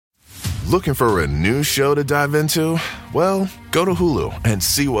Looking for a new show to dive into? Well, go to Hulu and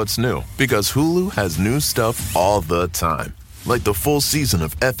see what's new, because Hulu has new stuff all the time. Like the full season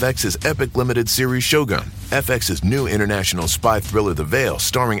of FX's epic limited series Shogun, FX's new international spy thriller The Veil,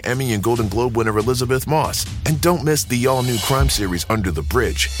 starring Emmy and Golden Globe winner Elizabeth Moss. And don't miss the all-new crime series Under the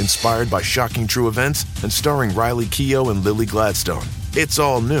Bridge, inspired by shocking true events and starring Riley Keough and Lily Gladstone. It's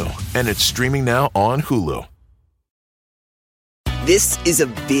all new, and it's streaming now on Hulu. This is a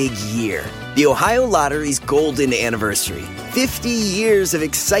big year. The Ohio Lottery's golden anniversary. 50 years of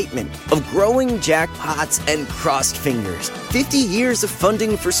excitement, of growing jackpots and crossed fingers. 50 years of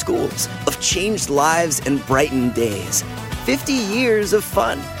funding for schools, of changed lives and brightened days. 50 years of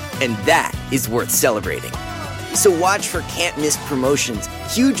fun, and that is worth celebrating. So watch for can't-miss promotions,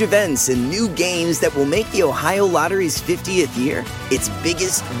 huge events, and new games that will make the Ohio Lottery's 50th year its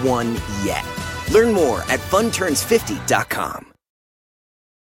biggest one yet. Learn more at funturns50.com.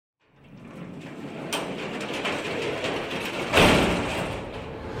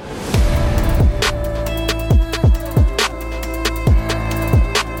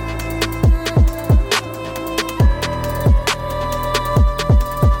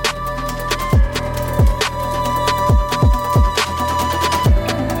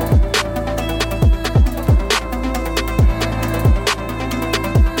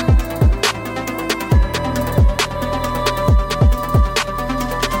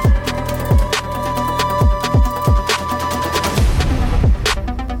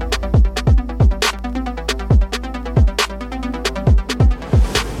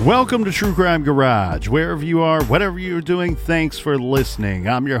 Welcome to True Crime Garage. Wherever you are, whatever you're doing, thanks for listening.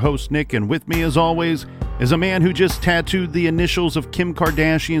 I'm your host, Nick, and with me, as always, is a man who just tattooed the initials of Kim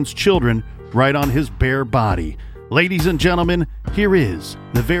Kardashian's children right on his bare body. Ladies and gentlemen, here is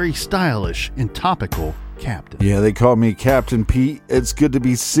the very stylish and topical Captain. Yeah, they call me Captain Pete. It's good to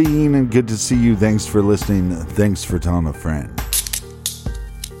be seen and good to see you. Thanks for listening. Thanks for telling a friend.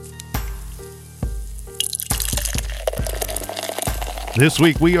 This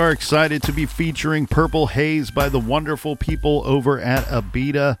week, we are excited to be featuring Purple Haze by the wonderful people over at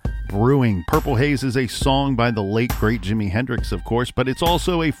Abita Brewing. Purple Haze is a song by the late, great Jimi Hendrix, of course, but it's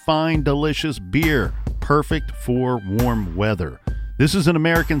also a fine, delicious beer, perfect for warm weather. This is an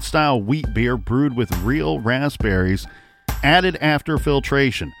American-style wheat beer brewed with real raspberries, added after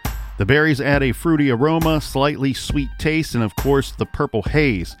filtration. The berries add a fruity aroma, slightly sweet taste, and of course, the purple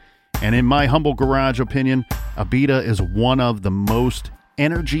haze. And in my humble garage opinion, Abita is one of the most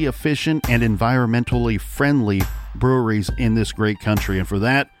energy efficient and environmentally friendly breweries in this great country. And for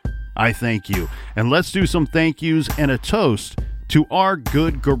that, I thank you. And let's do some thank yous and a toast to our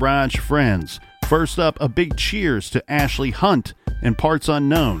good garage friends. First up, a big cheers to Ashley Hunt and Parts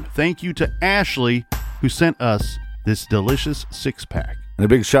Unknown. Thank you to Ashley, who sent us this delicious six-pack. And a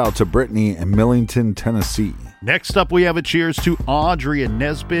big shout out to Brittany in Millington, Tennessee. Next up, we have a cheers to Audrey in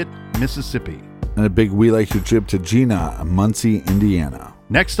Nesbitt, Mississippi. And a big we like you trip to Gina in Muncie, Indiana.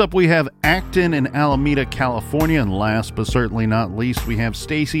 Next up, we have Acton in Alameda, California. And last but certainly not least, we have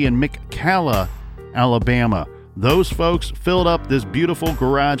Stacy in McCalla, Alabama. Those folks filled up this beautiful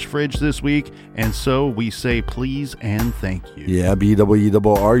garage fridge this week, and so we say please and thank you. Yeah,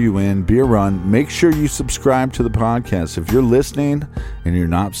 BWRUN, Beer Run. Make sure you subscribe to the podcast. If you're listening and you're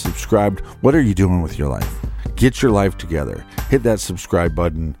not subscribed, what are you doing with your life? Get your life together. Hit that subscribe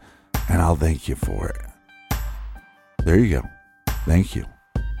button, and I'll thank you for it. There you go. Thank you.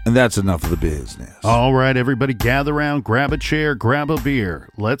 And that's enough of the business. All right, everybody, gather around, grab a chair, grab a beer.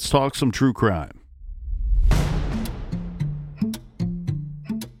 Let's talk some true crime.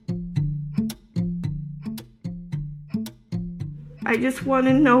 I just want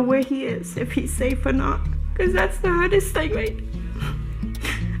to know where he is, if he's safe or not, because that's the hardest thing, right?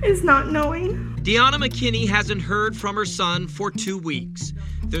 Is not knowing. Deanna McKinney hasn't heard from her son for 2 weeks.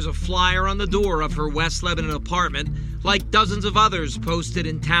 There's a flyer on the door of her West Lebanon apartment, like dozens of others posted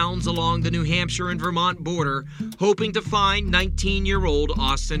in towns along the New Hampshire and Vermont border, hoping to find 19-year-old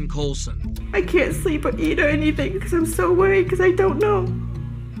Austin Colson. I can't sleep or eat or anything because I'm so worried because I don't know.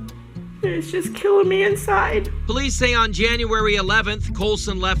 It's just killing me inside. Police say on January 11th,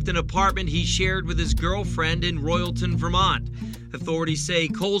 Colson left an apartment he shared with his girlfriend in Royalton, Vermont. Authorities say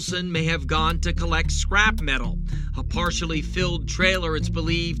Colson may have gone to collect scrap metal. A partially filled trailer it's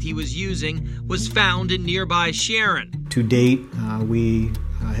believed he was using was found in nearby Sharon. To date, we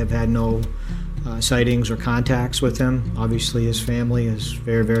have had no sightings or contacts with him. Obviously, his family is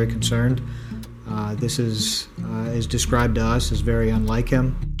very, very concerned. This is described to us as very unlike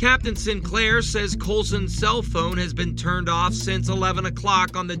him. Captain Sinclair says Colson's cell phone has been turned off since 11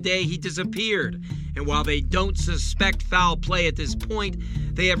 o'clock on the day he disappeared. And while they don't suspect foul play at this point,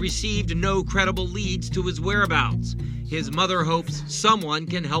 they have received no credible leads to his whereabouts. His mother hopes someone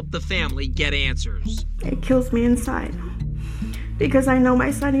can help the family get answers. It kills me inside because I know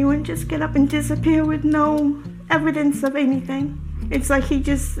my son, he wouldn't just get up and disappear with no evidence of anything. It's like he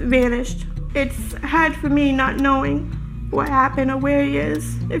just vanished. It's hard for me not knowing what happened or where he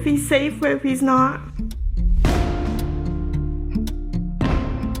is, if he's safe or if he's not.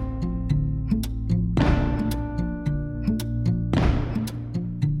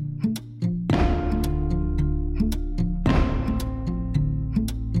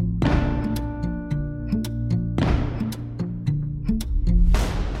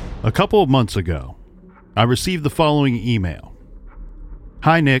 A couple of months ago, I received the following email.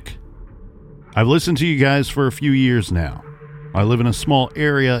 Hi, Nick. I've listened to you guys for a few years now. I live in a small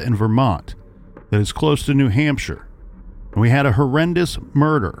area in Vermont that is close to New Hampshire, and we had a horrendous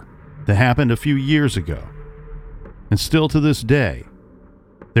murder that happened a few years ago. And still to this day,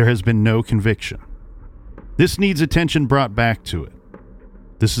 there has been no conviction. This needs attention brought back to it.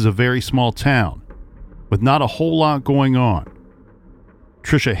 This is a very small town with not a whole lot going on.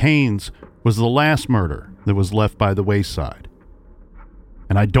 Trisha Haynes was the last murder that was left by the wayside.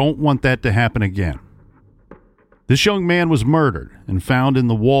 And I don't want that to happen again. This young man was murdered and found in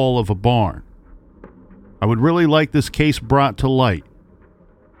the wall of a barn. I would really like this case brought to light.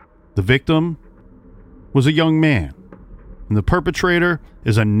 The victim was a young man, and the perpetrator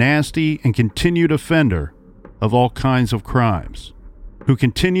is a nasty and continued offender of all kinds of crimes, who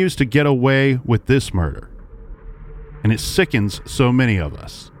continues to get away with this murder. And it sickens so many of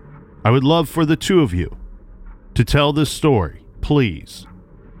us. I would love for the two of you to tell this story, please.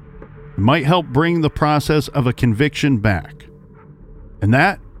 It might help bring the process of a conviction back. And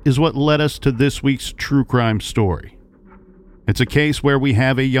that is what led us to this week's true crime story. It's a case where we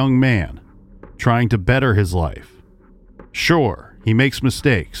have a young man trying to better his life. Sure, he makes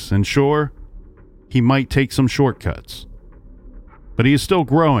mistakes, and sure, he might take some shortcuts. But he is still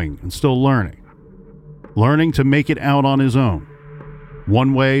growing and still learning to make it out on his own,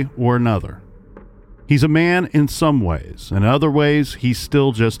 one way or another. He's a man in some ways, and in other ways, he's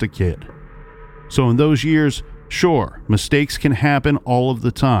still just a kid. So in those years, sure, mistakes can happen all of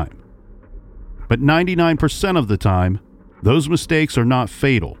the time. But 99% of the time, those mistakes are not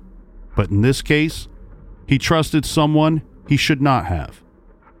fatal. But in this case, he trusted someone he should not have.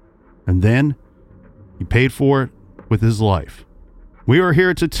 And then, he paid for it with his life. We are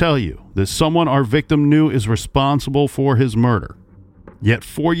here to tell you that someone our victim knew is responsible for his murder. Yet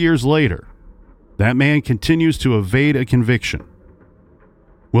 4 years later, that man continues to evade a conviction.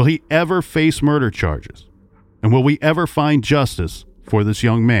 Will he ever face murder charges? And will we ever find justice for this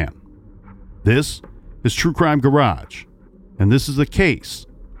young man? This is True Crime Garage, and this is the case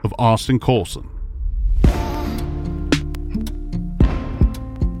of Austin Colson.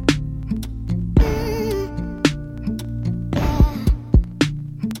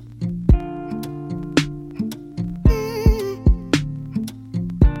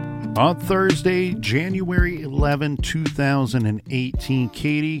 On Thursday, January 11, 2018,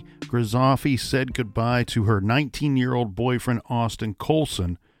 Katie Grizzoffi said goodbye to her 19-year-old boyfriend, Austin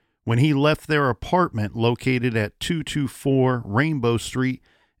Colson, when he left their apartment located at 224 Rainbow Street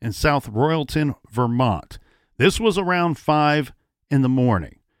in South Royalton, Vermont. This was around 5 in the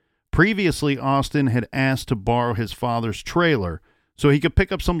morning. Previously, Austin had asked to borrow his father's trailer so he could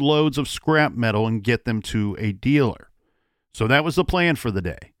pick up some loads of scrap metal and get them to a dealer. So that was the plan for the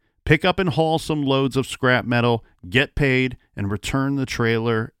day. Pick up and haul some loads of scrap metal, get paid, and return the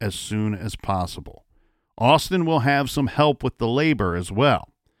trailer as soon as possible. Austin will have some help with the labor as well.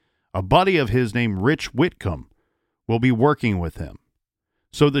 A buddy of his named Rich Whitcomb will be working with him.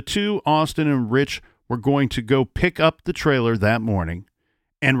 So the two, Austin and Rich, were going to go pick up the trailer that morning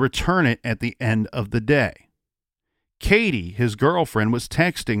and return it at the end of the day. Katie, his girlfriend, was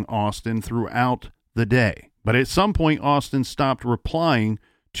texting Austin throughout the day, but at some point Austin stopped replying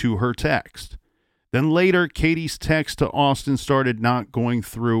to her text. Then later, Katie's text to Austin started not going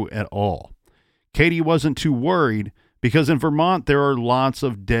through at all. Katie wasn't too worried because in Vermont there are lots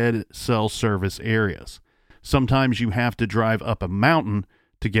of dead cell service areas. Sometimes you have to drive up a mountain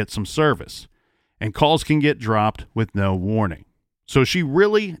to get some service, and calls can get dropped with no warning. So she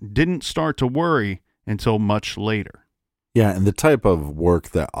really didn't start to worry until much later. Yeah, and the type of work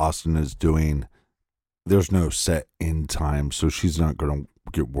that Austin is doing, there's no set end time, so she's not going to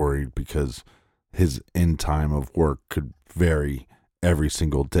get worried because his end time of work could vary every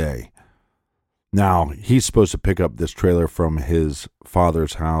single day. Now, he's supposed to pick up this trailer from his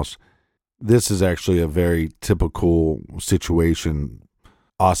father's house. This is actually a very typical situation.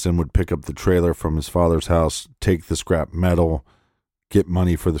 Austin would pick up the trailer from his father's house, take the scrap metal, get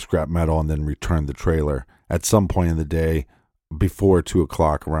money for the scrap metal, and then return the trailer. At some point in the day, before 2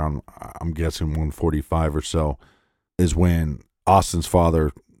 o'clock, around, I'm guessing 1:45 or so, is when Austin's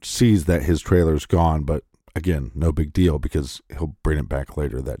father sees that his trailer's gone, but again, no big deal because he'll bring it back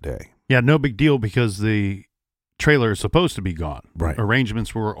later that day. Yeah, no big deal because the trailer is supposed to be gone. Right.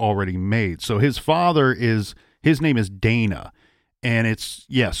 Arrangements were already made. So his father his name is Dana, and it's,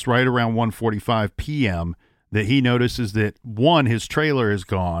 yes, right around 1:45 p.m. that he notices that, one, his trailer is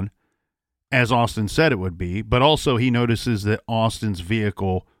gone, as Austin said it would be, but also he notices that Austin's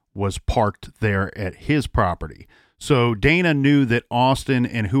vehicle was parked there at his property. So Dana knew that Austin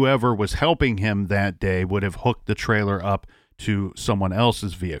and whoever was helping him that day would have hooked the trailer up to someone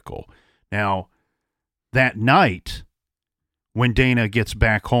else's vehicle. Now, that night, when Dana gets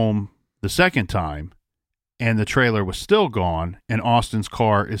back home the second time and the trailer was still gone and Austin's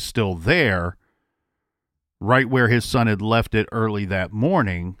car is still there, right where his son had left it early that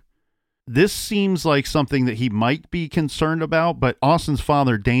morning, this seems like something that he might be concerned about, but Austin's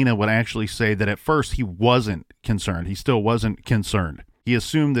father, Dana, would actually say that at first he wasn't concerned. He still wasn't concerned. He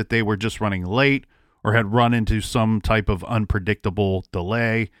assumed that they were just running late or had run into some type of unpredictable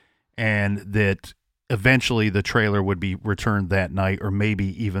delay, and that eventually the trailer would be returned that night or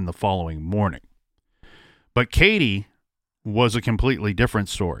maybe even the following morning. But Katie was a completely different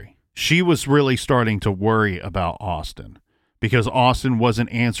story. She was really starting to worry about Austin because Austin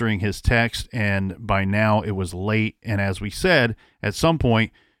wasn't answering his text, and by now it was late. And as we said, at some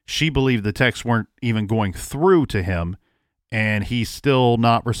point, she believed the texts weren't even going through to him, and he's still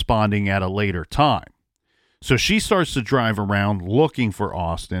not responding at a later time. So she starts to drive around looking for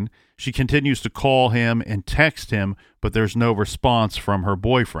Austin. She continues to call him and text him, but there's no response from her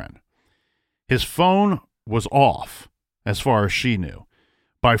boyfriend. His phone was off, as far as she knew.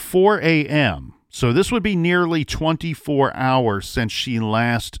 By 4 a.m., so this would be nearly 24 hours since she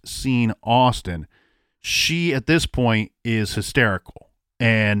last seen Austin, she, at this point, is hysterical.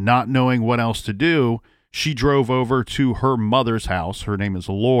 And not knowing what else to do, she drove over to her mother's house. Her name is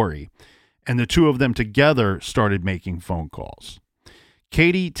Lori. And the two of them together started making phone calls.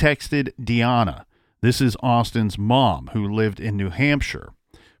 Katie texted Deanna, this is Austin's mom, who lived in New Hampshire,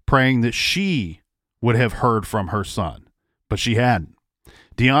 praying that she would have heard from her son, but she hadn't.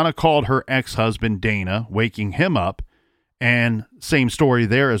 Deanna called her ex-husband Dana, waking him up, and same story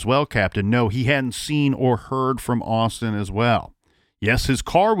there as well, Captain. No, he hadn't seen or heard from Austin as well. Yes, his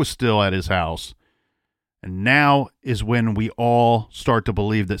car was still at his house, and now is when we all start to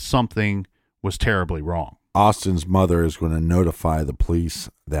believe that something was terribly wrong. Austin's mother is going to notify the police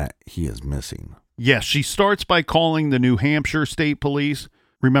that he is missing. Yes, she starts by calling the New Hampshire State Police.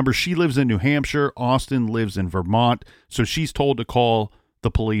 Remember, she lives in New Hampshire. Austin lives in Vermont. So she's told to call the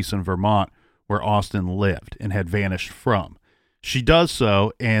police in Vermont, where Austin lived and had vanished from. She does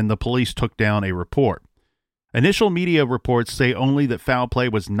so, and the police took down a report. Initial media reports say only that foul play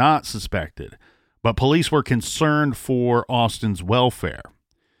was not suspected, but police were concerned for Austin's welfare.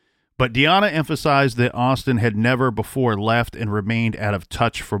 But Deanna emphasized that Austin had never before left and remained out of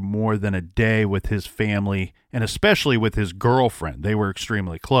touch for more than a day with his family, and especially with his girlfriend. They were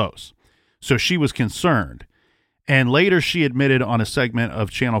extremely close. So she was concerned. And later she admitted on a segment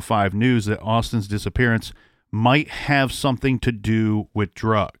of Channel 5 News that Austin's disappearance might have something to do with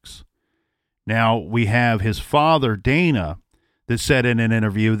drugs. Now, we have his father, Dana, that said in an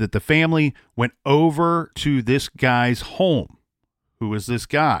interview that the family went over to this guy's home. Who is this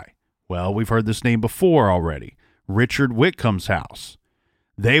guy? Well, we've heard this name before already. Richard Whitcomb's house.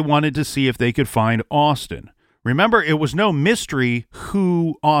 They wanted to see if they could find Austin. Remember, it was no mystery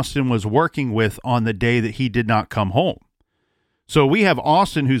who Austin was working with on the day that he did not come home. So we have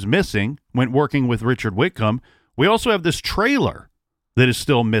Austin, who's missing, went working with Richard Whitcomb. We also have this trailer that is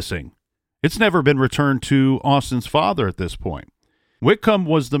still missing. It's never been returned to Austin's father at this point. Whitcomb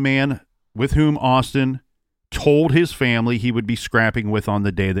was the man with whom Austin told his family he would be scrapping with on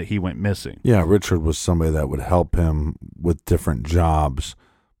the day that he went missing. Yeah, Richard was somebody that would help him with different jobs,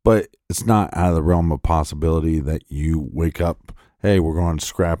 but it's not out of the realm of possibility that you wake up, hey, we're going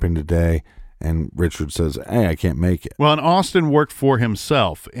scrapping today, and Richard says, hey, I can't make it. Well, and Austin worked for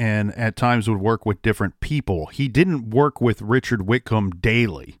himself and at times would work with different people. He didn't work with Richard Whitcomb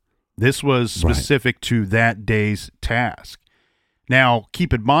daily. This was specific to that day's task. Now,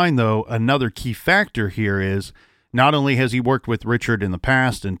 keep in mind, though, another key factor here is not only has he worked with Richard in the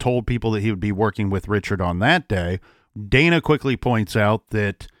past and told people that he would be working with Richard on that day, Dana quickly points out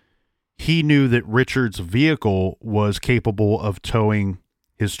that he knew that Richard's vehicle was capable of towing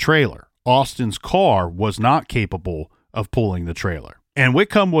his trailer. Austin's car was not capable of pulling the trailer. And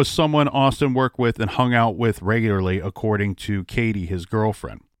Whitcomb was someone Austin worked with and hung out with regularly, according to Katie, his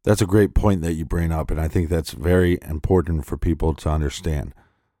girlfriend. That's a great point that you bring up, and I think that's very important for people to understand.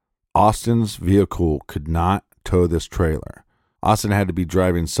 Austin's vehicle could not tow this trailer. Austin had to be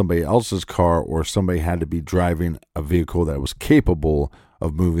driving somebody else's car, or somebody had to be driving a vehicle that was capable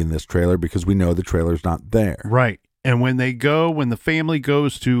of moving this trailer, because we know the trailer's not there. Right. And when the family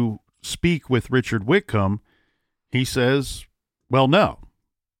goes to speak with Richard Whitcomb, he says, well, no.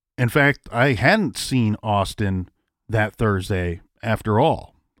 In fact, I hadn't seen Austin that Thursday after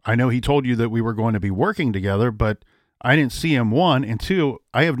all. I know he told you that we were going to be working together, but I didn't see him, one, and two,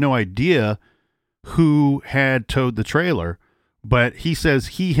 I have no idea who had towed the trailer, but he says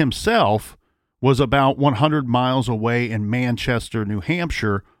he himself was about 100 miles away in Manchester, New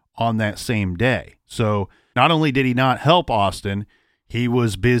Hampshire on that same day. So not only did he not help Austin, he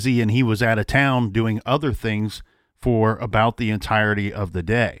was busy and he was out of town doing other things for about the entirety of the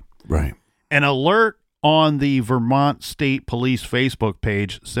day. Right. An alert on the Vermont State Police Facebook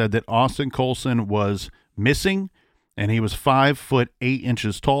page said that Austin Colson was missing, and he was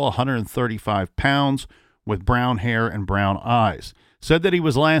 5'8" tall, 135 pounds, with brown hair and brown eyes. Said that he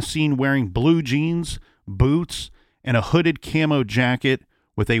was last seen wearing blue jeans, boots, and a hooded camo jacket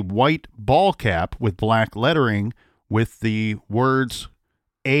with a white ball cap with black lettering with the words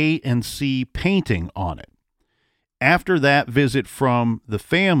A and C painting on it. After that visit from the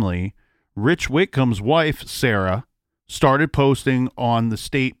family, Rich Whitcomb's wife, Sarah, started posting on the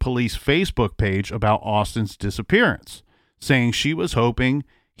state police Facebook page about Austin's disappearance, saying she was hoping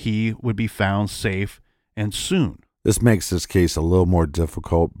he would be found safe and soon. This makes this case a little more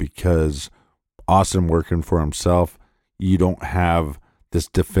difficult because Austin working for himself, you don't have this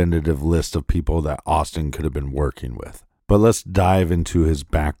definitive list of people that Austin could have been working with. But let's dive into his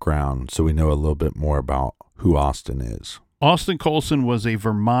background so we know a little bit more about who Austin is. Austin Colson was a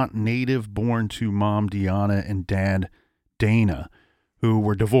Vermont native born to mom Deanna and dad Dana, who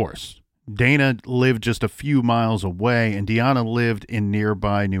were divorced. Dana lived just a few miles away, and Deanna lived in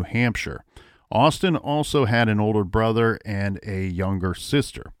nearby New Hampshire. Austin also had an older brother and a younger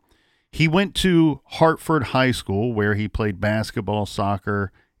sister. He went to Hartford High School, where he played basketball,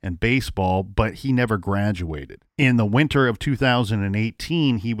 soccer, and baseball, but he never graduated. In the winter of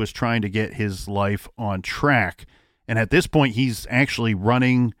 2018, he was trying to get his life on track. And at this point, he's actually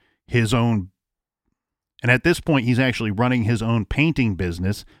running his own painting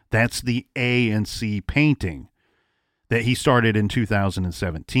business. That's the A&C Painting that he started in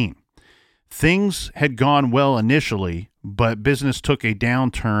 2017. Things had gone well initially, but business took a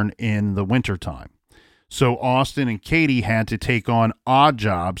downturn in the wintertime. So Austin and Katie had to take on odd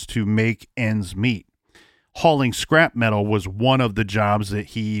jobs to make ends meet. Hauling scrap metal was one of the jobs that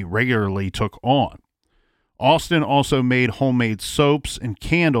he regularly took on. Austin also made homemade soaps and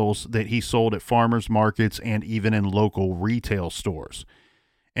candles that he sold at farmers markets and even in local retail stores.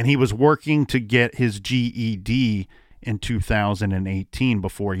 And he was working to get his GED in 2018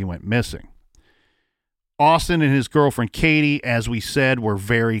 before he went missing. Austin and his girlfriend Katie, as we said, were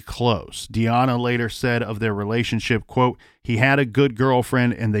very close. Deanna later said of their relationship, quote, he had a good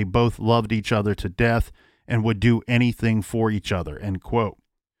girlfriend and they both loved each other to death and would do anything for each other, end quote.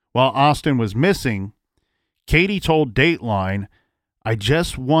 While Austin was missing, Katie told Dateline, I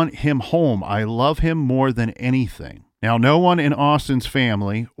just want him home. I love him more than anything. Now, no one in Austin's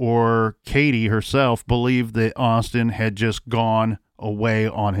family or Katie herself believed that Austin had just gone away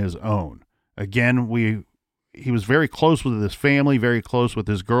on his own. Again, he was very close with his family, very close with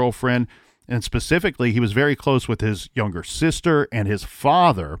his girlfriend, and specifically, he was very close with his younger sister and his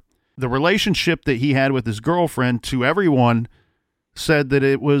father. The relationship that he had with his girlfriend, to everyone, said that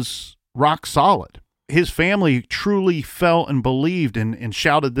it was rock solid. His family truly felt and believed and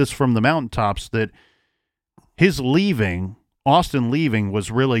shouted this from the mountaintops that his leaving, Austin leaving,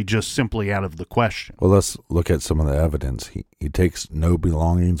 was really just simply out of the question. Well, let's look at some of the evidence. He takes no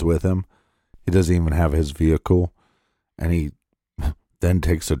belongings with him. He doesn't even have his vehicle, and he then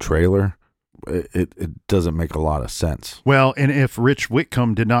takes a trailer. It doesn't make a lot of sense. Well, and if Rich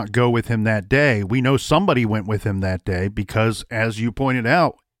Whitcomb did not go with him that day, we know somebody went with him that day because, as you pointed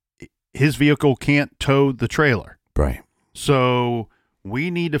out, his vehicle can't tow the trailer. Right. So we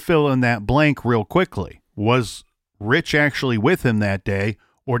need to fill in that blank real quickly. Was Rich actually with him that day,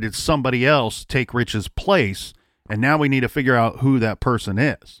 or did somebody else take Rich's place? And now we need to figure out who that person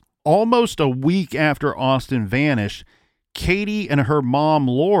is. Almost a week after Austin vanished, Katie and her mom,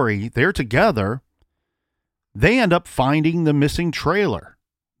 Lori, they're together. They end up finding the missing trailer.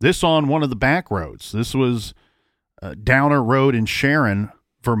 This on one of the back roads. This was Downer Road in Sharon,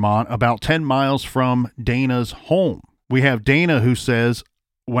 Vermont, about 10 miles from Dana's home. We have Dana who says,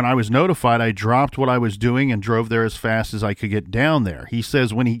 when I was notified, I dropped what I was doing and drove there as fast as I could get down there. He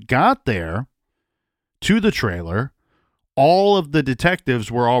says when he got there to the trailer, all of the detectives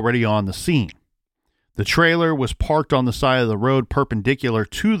were already on the scene. The trailer was parked on the side of the road perpendicular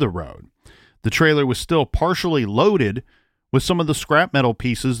to the road. The trailer was still partially loaded with some of the scrap metal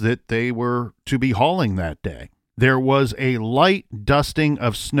pieces that they were to be hauling that day. There was a light dusting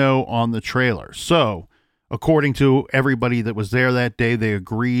of snow on the trailer. So, according to everybody that was there that day, they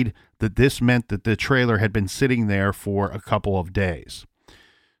agreed that this meant that the trailer had been sitting there for a couple of days.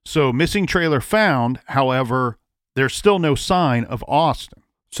 So, missing trailer found, however, there's still no sign of Austin.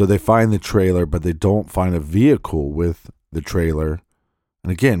 So they find the trailer, but they don't find a vehicle with the trailer.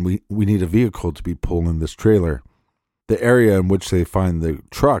 And again, we need a vehicle to be pulling this trailer. The area in which they find the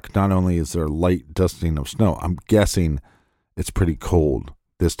truck, not only is there light dusting of snow, I'm guessing it's pretty cold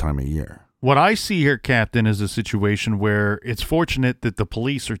this time of year. What I see here, Captain, is a situation where it's fortunate that the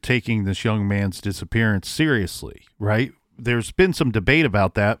police are taking this young man's disappearance seriously, right? There's been some debate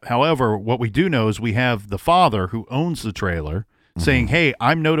about that. However, what we do know is we have the father who owns the trailer saying, hey,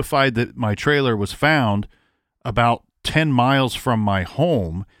 I'm notified that my trailer was found about 10 miles from my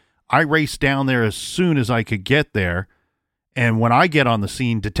home. I raced down there as soon as I could get there. And when I get on the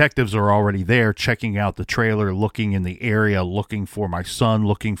scene, detectives are already there checking out the trailer, looking in the area, looking for my son,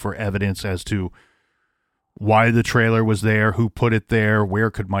 looking for evidence as to why the trailer was there, who put it there,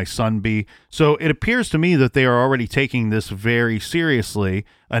 where could my son be. So it appears to me that they are already taking this very seriously,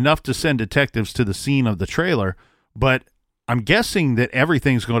 enough to send detectives to the scene of the trailer. But I'm guessing that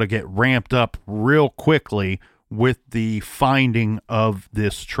everything's going to get ramped up real quickly with the finding of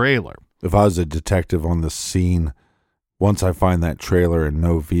this trailer. If I was a detective on the scene, once I find that trailer and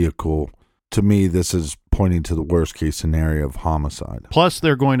no vehicle, to me, this is pointing to the worst case scenario of homicide. Plus,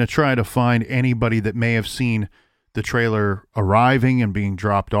 they're going to try to find anybody that may have seen the trailer arriving and being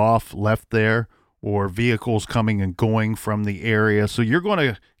dropped off, left there, or vehicles coming and going from the area. So you're going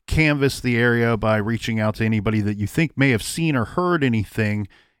to canvass the area by reaching out to anybody that you think may have seen or heard anything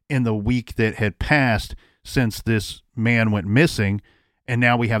in the week that had passed since this man went missing. And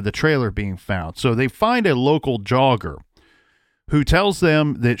now we have the trailer being found. So they find a local jogger who tells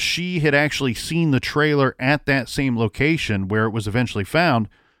them that she had actually seen the trailer at that same location where it was eventually found.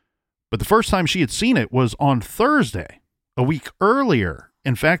 But the first time she had seen it was on Thursday, a week earlier.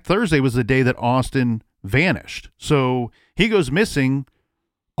 In fact, Thursday was the day that Austin vanished. So he goes missing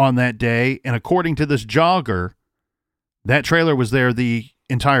on that day. And according to this jogger, that trailer was there the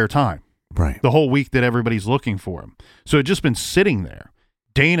entire time. Right. The whole week that everybody's looking for him. So it had just been sitting there.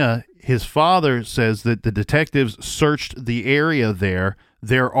 Dana, his father, says that the detectives searched the area there.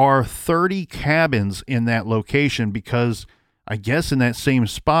 There are 30 cabins in that location because I guess in that same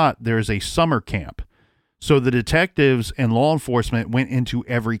spot there's a summer camp. So the detectives and law enforcement went into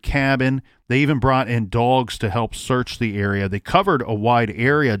every cabin. They even brought in dogs to help search the area. They covered a wide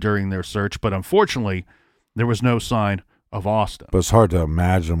area during their search, but unfortunately there was no sign of Austin. But it's hard to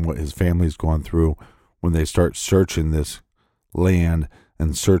imagine what his family's going through when they start searching this land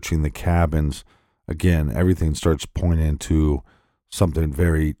and searching the cabins. Again, everything starts pointing to something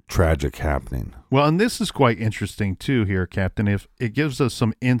very tragic happening. Well, and this is quite interesting too here, Captain, if it gives us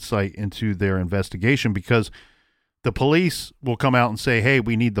some insight into their investigation, because the police will come out and say, hey,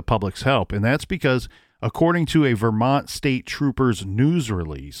 we need the public's help. And that's because, according to a Vermont State Troopers news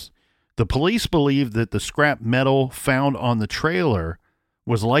release, the police believe that the scrap metal found on the trailer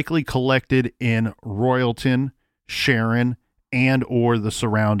was likely collected in Royalton, Sharon, and or the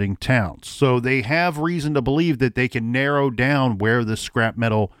surrounding towns. So they have reason to believe that they can narrow down where the scrap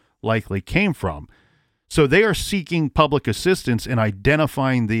metal likely came from. So they are seeking public assistance in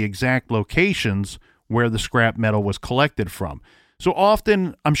identifying the exact locations where the scrap metal was collected from. So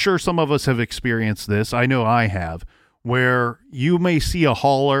often, I'm sure some of us have experienced this, I know I have, where you may see a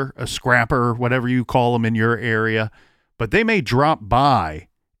hauler, a scrapper, whatever you call them in your area, but they may drop by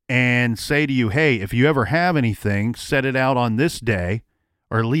and say to you, hey, if you ever have anything, set it out on this day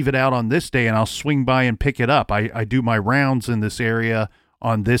or leave it out on this day and I'll swing by and pick it up. I do my rounds in this area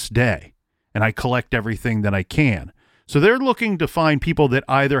on this day and I collect everything that I can. So they're looking to find people that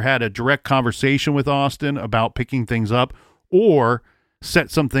either had a direct conversation with Austin about picking things up or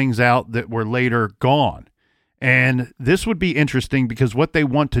set some things out that were later gone. And this would be interesting because what they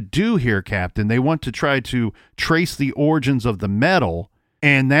want to do here, Captain, they want to try to trace the origins of the metal.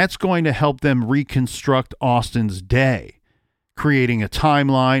 And that's going to help them reconstruct Austin's day, creating a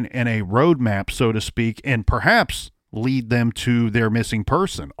timeline and a roadmap, so to speak, and perhaps lead them to their missing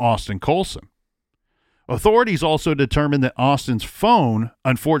person, Austin Colson. Authorities also determined that Austin's phone,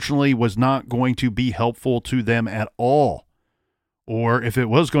 unfortunately, was not going to be helpful to them at all. Or if it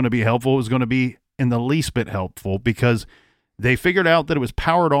was going to be helpful, it was going to be in the least bit helpful, because they figured out that it was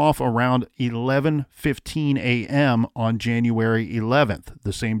powered off around 11:15 a.m. on January 11th,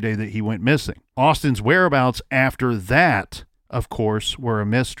 the same day that he went missing. Austin's whereabouts after that, of course, were a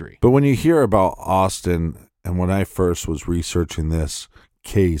mystery. But when you hear about Austin, and when I first was researching this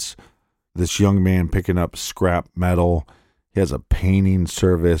case, this young man picking up scrap metal, he has a painting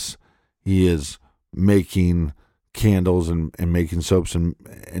service, he is making candles and making soaps and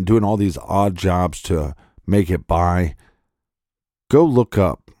doing all these odd jobs to make it by. Go look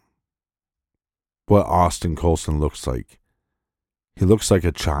up what Austin Colson looks like. He looks like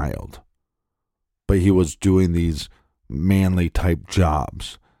a child, but he was doing these manly type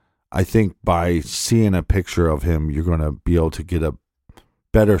jobs. I think by seeing a picture of him, you're going to be able to get a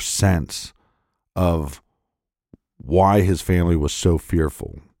better sense of why his family was so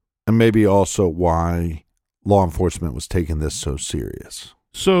fearful, and maybe also why law enforcement was taking this so serious.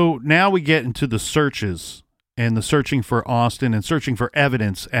 So now we get into the searches and the searching for Austin and searching for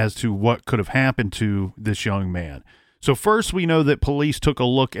evidence as to what could have happened to this young man. So first, we know that police took a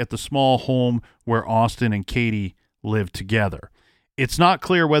look at the small home where Austin and Katie lived together. It's not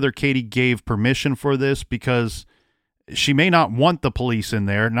clear whether Katie gave permission for this, because she may not want the police in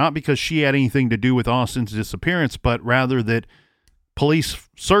there, not because she had anything to do with Austin's disappearance, but rather that police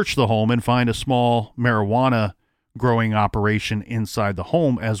search the home and find a small marijuana growing operation inside the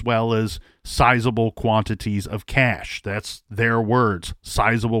home, as well as sizable quantities of cash. That's their words,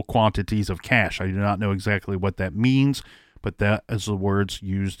 sizable quantities of cash. I do not know exactly what that means, but that is the words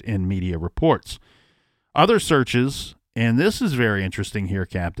used in media reports. Other searches, and this is very interesting here,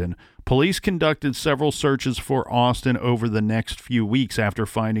 Captain. Police conducted several searches for Austin over the next few weeks after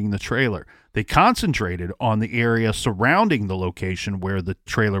finding the trailer. They concentrated on the area surrounding the location where the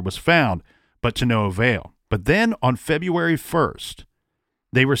trailer was found, but to no avail. But then on February 1st,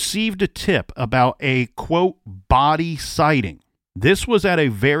 they received a tip about a, quote, body sighting. This was at a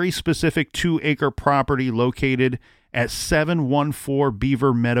very specific 2-acre property located at 714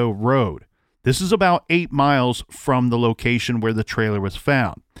 Beaver Meadow Road. This is about 8 miles from the location where the trailer was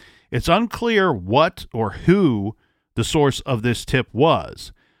found. It's unclear what or who the source of this tip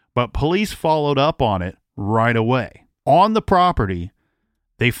was, but police followed up on it right away. On the property,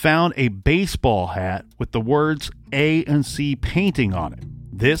 they found a baseball hat with the words A and C painting on it.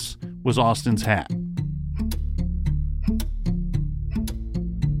 This was Austin's hat.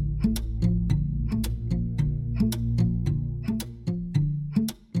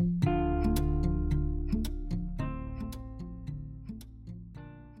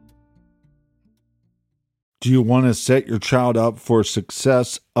 Do you want to set your child up for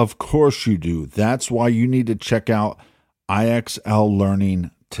success? Of course you do. That's why you need to check out IXL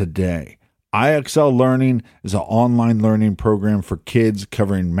Learning today. IXL Learning is an online learning program for kids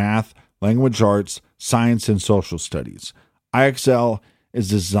covering math, language arts, science, and social studies. IXL is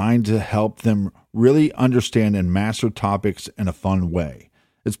designed to help them really understand and master topics in a fun way.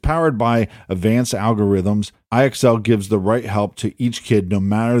 It's powered by advanced algorithms. IXL gives the right help to each kid, no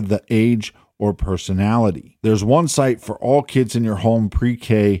matter the age or personality. There's one site for all kids in your home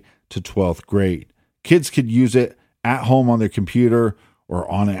pre-K to 12th grade. Kids could use it at home on their computer or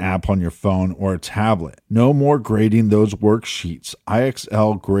on an app on your phone or a tablet. No more grading those worksheets.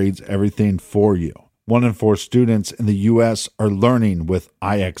 IXL grades everything for you. 1 in 4 students in the U.S. are learning with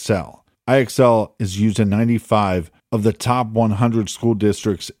IXL. IXL is used in 95 of the top 100 school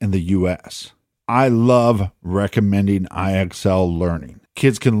districts in the U.S. I love recommending IXL Learning.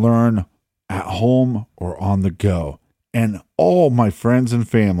 Kids can learn at home or on the go. And all my friends and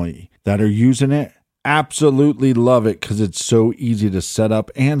family that are using it absolutely love it because it's so easy to set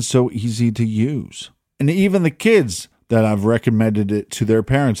up and so easy to use. And even the kids that I've recommended it to their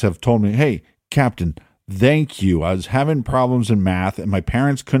parents have told me, hey, Captain, thank you. I was having problems in math and my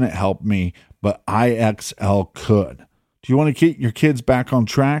parents couldn't help me, but IXL could. Do you want to get your kids back on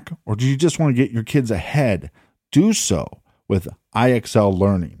track, or do you just want to get your kids ahead? Do so with IXL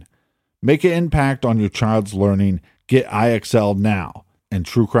Learning. Make an impact on your child's learning. Get IXL now. And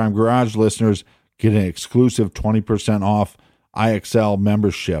True Crime Garage listeners get an exclusive 20% off IXL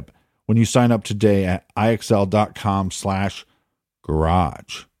membership when you sign up today at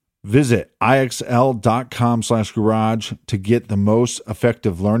IXL.com/garage. Visit IXL.com/garage to get the most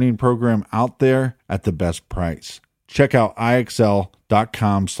effective learning program out there at the best price. Check out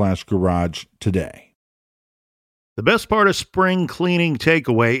IXL.com/garage today. The best part of spring cleaning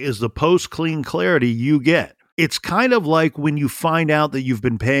takeaway is the post-clean clarity you get. It's kind of like when you find out that you've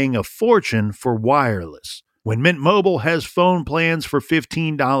been paying a fortune for wireless. When Mint Mobile has phone plans for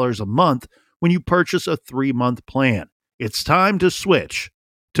 $15 a month when you purchase a 3-month plan. It's time to switch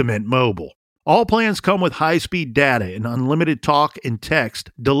to Mint Mobile. All plans come with high-speed data and unlimited talk and text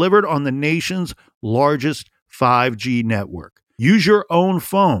delivered on the nation's largest 5G network. Use your own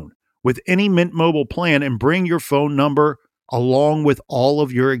phone with any Mint Mobile plan and bring your phone number along with all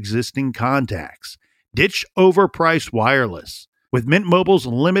of your existing contacts. Ditch overpriced wireless with Mint Mobile's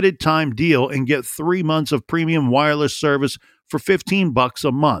limited time deal and get 3 months of premium wireless service for $15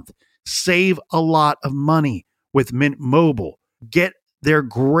 a month. Save a lot of money with Mint Mobile. Get their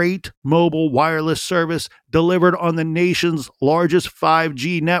great mobile wireless service delivered on the nation's largest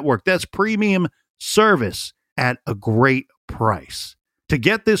 5G network. That's premium service at a great price. To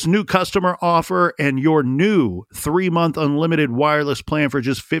get this new customer offer and your new 3-month unlimited wireless plan for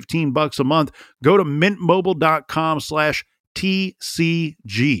just $15 a month, go to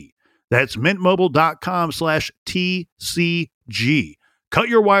mintmobile.com/TCG. That's mintmobile.com/TCG. Cut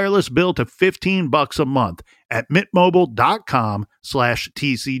your wireless bill to $15 a month at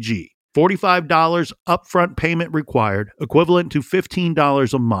mintmobile.com/TCG. $45 upfront payment required, equivalent to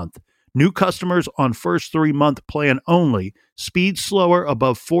 $15 a month. New customers on first 3-month plan only. Speed slower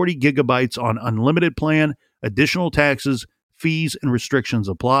above 40 gigabytes on unlimited plan. Additional taxes, fees, and restrictions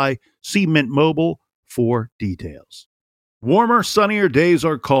apply. See Mint Mobile for details. Warmer, sunnier days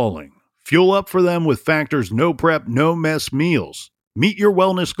are calling. Fuel up for them with Factor's no prep, no mess meals. Meet your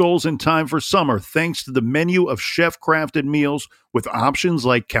wellness goals in time for summer thanks to the menu of chef-crafted meals with options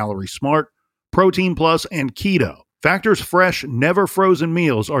like Calorie Smart, Protein Plus, and Keto. Factor's fresh, never-frozen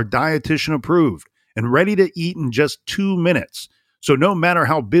meals are dietitian approved and ready to eat in just 2 minutes. So no matter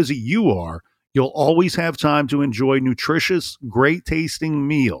how busy you are, you'll always have time to enjoy nutritious, great-tasting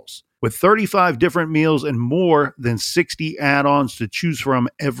meals. With 35 different meals and more than 60 add-ons to choose from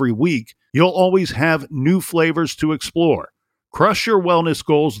every week, you'll always have new flavors to explore. Crush your wellness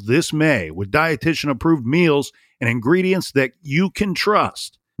goals this May with dietitian-approved meals and ingredients that you can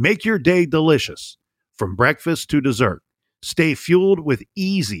trust. Make your day delicious, from breakfast to dessert. Stay fueled with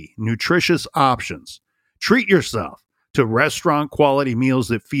easy, nutritious options. Treat yourself to restaurant-quality meals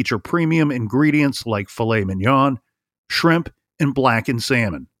that feature premium ingredients like filet mignon, shrimp, and blackened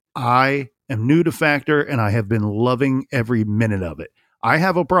salmon. I am new to Factor, and I have been loving every minute of it. I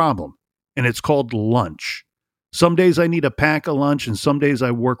have a problem, and it's called lunch. Some days I need to pack a lunch, and some days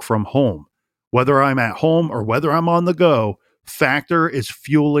I work from home. Whether I'm at home or whether I'm on the go, Factor is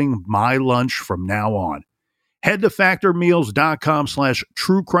fueling my lunch from now on. Head to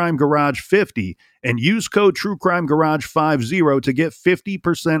factormeals.com/TrueCrimeGarage50 and use code TrueCrimeGarage50 to get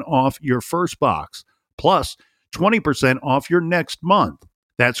 50% off your first box, plus 20% off your next month.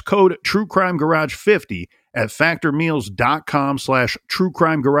 That's code TrueCrimeGarage50 at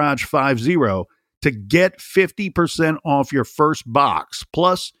factormeals.com/TrueCrimeGarage50 to get 50% off your first box,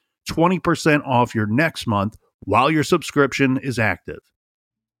 plus 20% off your next month while your subscription is active.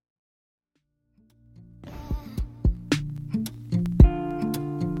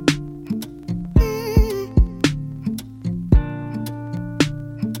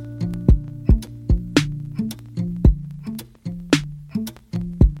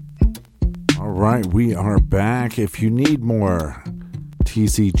 All right, we are back. If you need more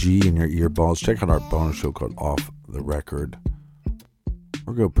TCG in your earballs, check out our bonus show called Off the Record,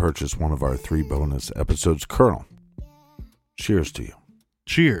 or go purchase one of our 3 bonus episodes. Colonel, cheers to you.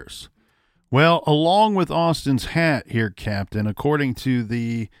 Cheers. Well, along with Austin's hat here, Captain, according to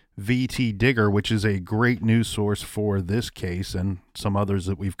the VT Digger, which is a great news source for this case and some others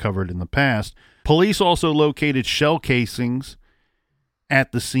that we've covered in the past, police also located shell casings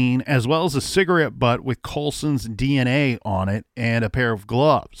at the scene, as well as a cigarette butt with Colson's DNA on it and a pair of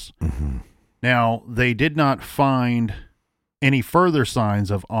gloves. Mm-hmm. Now, they did not find any further signs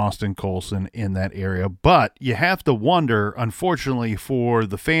of Austin Colson in that area, but you have to wonder, unfortunately, for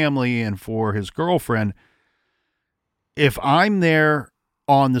the family and for his girlfriend, if I'm there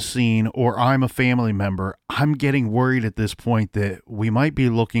on the scene or I'm a family member, I'm getting worried at this point that we might be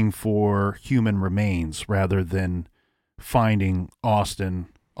looking for human remains rather than finding Austin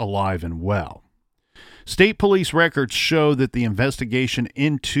alive and well. State police records show that the investigation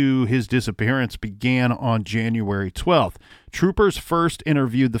into his disappearance began on January 12th. Troopers first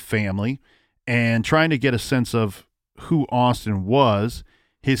interviewed the family and trying to get a sense of who Austin was,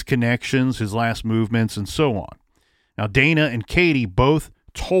 his connections, his last movements, and so on. Now, Dana and Katie both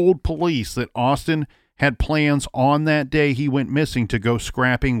told police that Austin had plans on that day he went missing to go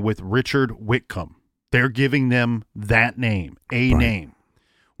scrapping with Richard Whitcomb. They're giving them that name, name.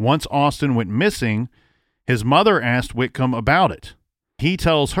 Once Austin went missing, His mother asked Whitcomb about it. He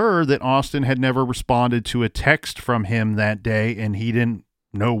tells her that Austin had never responded to a text from him that day, and he didn't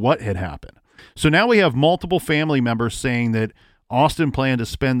know what had happened. So now we have multiple family members saying that Austin planned to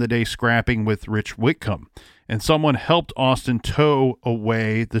spend the day scrapping with Rich Whitcomb, and someone helped Austin tow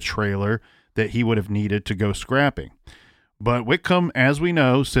away the trailer that he would have needed to go scrapping. But Whitcomb, as we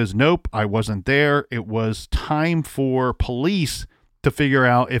know, says, nope, I wasn't there. It was time for police to figure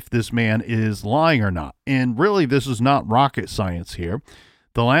out if this man is lying or not. And really, this is not rocket science here.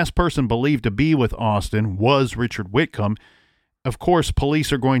 The last person believed to be with Austin was Richard Whitcomb. Of course,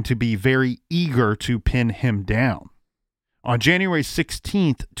 police are going to be very eager to pin him down. On January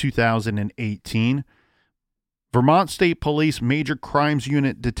 16th, 2018, Vermont State Police Major Crimes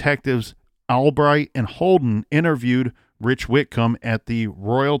Unit detectives Albright and Holden interviewed Rich Whitcomb at the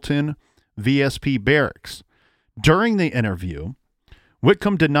Royalton VSP barracks. During the interview,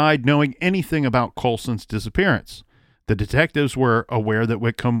 Whitcomb denied knowing anything about Colson's disappearance. The detectives were aware that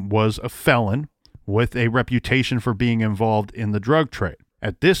Whitcomb was a felon with a reputation for being involved in the drug trade.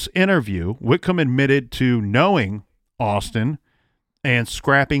 At this interview, Whitcomb admitted to knowing Austin and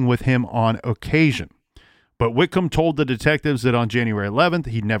scrapping with him on occasion. But Whitcomb told the detectives that on January 11th,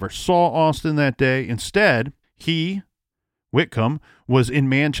 he never saw Austin that day. Instead, Whitcomb, was in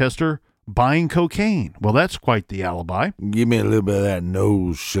Manchester buying cocaine. Well, that's quite the alibi. Give me a little bit of that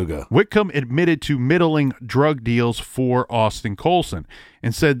nose sugar. Whitcomb admitted to middling drug deals for Austin Colson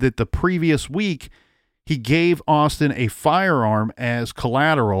and said that the previous week he gave Austin a firearm as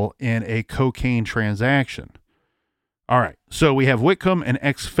collateral in a cocaine transaction. All right, so we have Whitcomb, an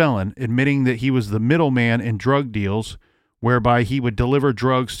ex-felon, admitting that he was the middleman in drug deals whereby he would deliver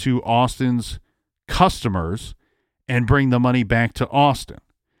drugs to Austin's customers and bring the money back to Austin.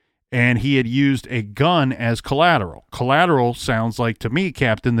 And he had used a gun as collateral. Collateral sounds like to me,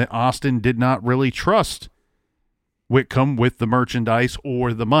 Captain, that Austin did not really trust Whitcomb with the merchandise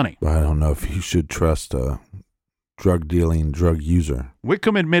or the money. I don't know if you should trust a drug-dealing drug user.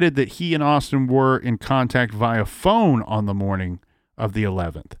 Whitcomb admitted that he and Austin were in contact via phone on the morning of the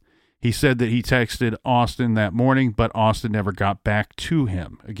 11th. He said that he texted Austin that morning, but Austin never got back to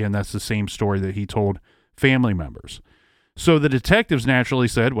him. Again, that's the same story that he told family members. So the detectives naturally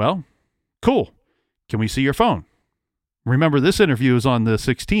said, well, cool. Can we see your phone? Remember, this interview is on the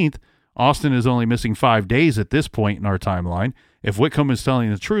 16th. Austin is only missing 5 days at this point in our timeline. If Whitcomb is telling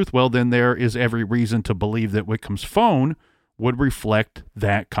the truth, well, then there is every reason to believe that Whitcomb's phone would reflect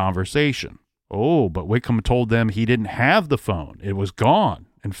that conversation. Oh, but Whitcomb told them he didn't have the phone. It was gone.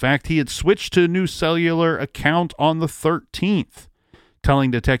 In fact, he had switched to a new cellular account on the 13th,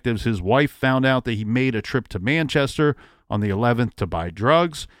 telling detectives his wife found out that he made a trip to Manchester on the 11th to buy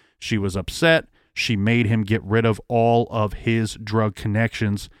drugs. She was upset. She made him get rid of all of his drug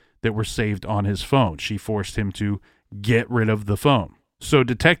connections that were saved on his phone. She forced him to get rid of the phone. So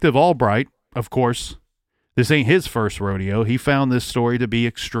Detective Albright, of course, this ain't his first rodeo. He found this story to be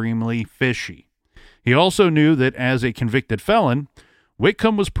extremely fishy. He also knew that as a convicted felon,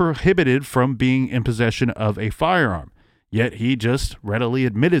 Whitcomb was prohibited from being in possession of a firearm, yet he just readily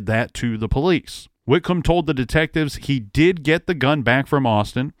admitted that to the police. Whitcomb told the detectives he did get the gun back from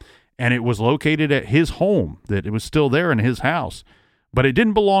Austin, and it was located at his home, that it was still there in his house. But it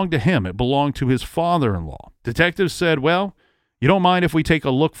didn't belong to him. It belonged to his father-in-law. Detectives said, well, you don't mind if we take a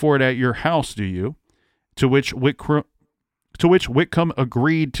look for it at your house, do you? To which Whitcomb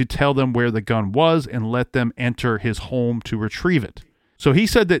agreed to tell them where the gun was and let them enter his home to retrieve it. So he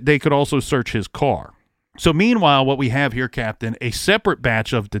said that they could also search his car. So meanwhile, what we have here, Captain, a separate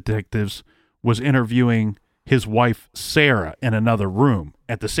batch of detectives was interviewing his wife, Sarah, in another room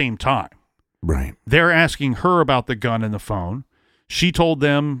at the same time. Right. They're asking her about the gun and the phone. She told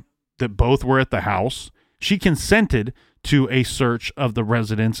them that both were at the house. She consented to a search of the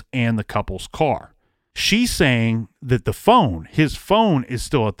residence and the couple's car. She's saying that the phone, his phone, is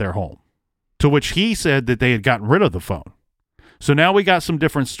still at their home, to which he said that they had gotten rid of the phone. So now we got some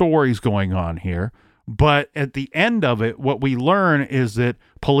different stories going on here. But at the end of it, what we learn is that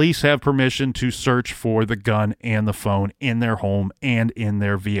police have permission to search for the gun and the phone in their home and in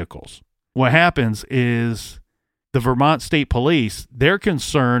their vehicles. What happens is the Vermont State Police, they're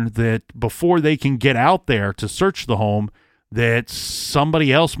concerned that before they can get out there to search the home, that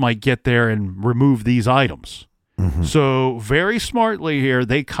somebody else might get there and remove these items. Mm-hmm. So very smartly here,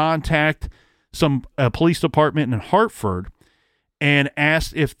 they contact some police department in Hartford and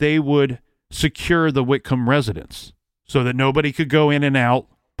asked if they would secure the Whitcomb residence so that nobody could go in and out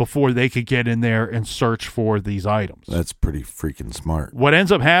before they could get in there and search for these items. That's pretty freaking smart. What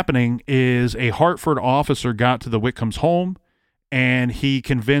ends up happening is a Hartford officer got to the Whitcomb's home and he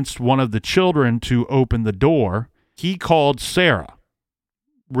convinced one of the children to open the door. He called Sarah,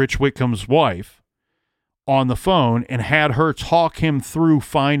 Rich Whitcomb's wife, on the phone and had her talk him through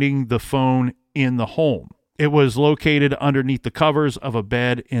finding the phone in the home. It was located underneath the covers of a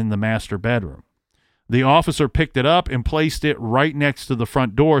bed in the master bedroom. The officer picked it up and placed it right next to the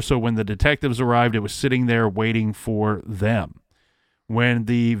front door, so when the detectives arrived, it was sitting there waiting for them. When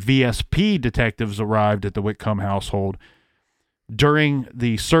the VSP detectives arrived at the Whitcomb household, during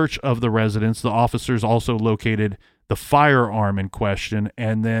the search of the residence, the officers also located the firearm in question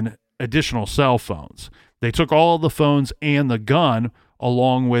and then additional cell phones. They took all of the phones and the gun,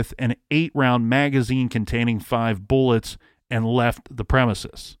 along with an 8-round magazine containing 5 bullets, and left the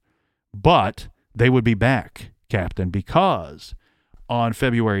premises. But they would be back, Captain, because on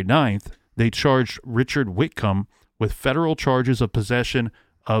February 9th, they charged Richard Whitcomb with federal charges of possession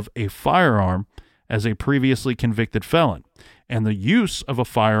of a firearm as a previously convicted felon and the use of a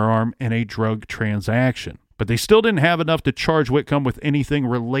firearm in a drug transaction. But they still didn't have enough to charge Whitcomb with anything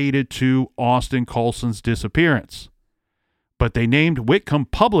related to Austin Colson's disappearance. But they named Whitcomb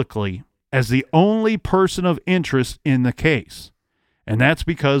publicly as the only person of interest in the case. And that's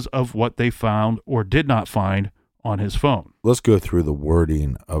because of what they found or did not find on his phone. Let's go through the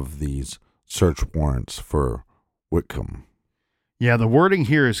wording of these search warrants for Whitcomb. Yeah, the wording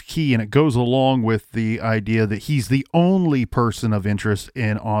here is key, and it goes along with the idea that he's the only person of interest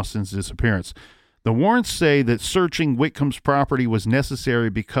in Austin's disappearance. The warrants say that searching Whitcomb's property was necessary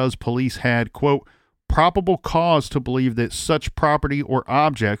because police had, quote, probable cause to believe that such property or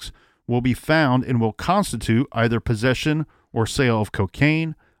objects will be found and will constitute either possession or sale of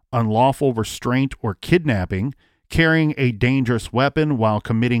cocaine, unlawful restraint or kidnapping, carrying a dangerous weapon while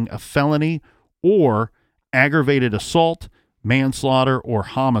committing a felony, or aggravated assault, manslaughter, or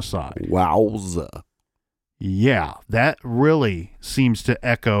homicide. Wowza. Yeah, that really seems to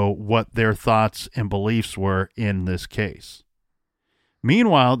echo what their thoughts and beliefs were in this case.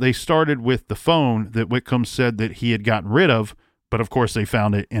 Meanwhile, they started with the phone that Whitcomb said that he had gotten rid of, but of course they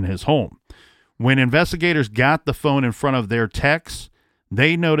found it in his home. When investigators got the phone in front of their techs,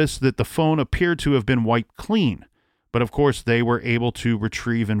 they noticed that the phone appeared to have been wiped clean, but of course they were able to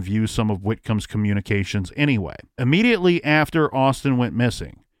retrieve and view some of Whitcomb's communications anyway. Immediately after Austin went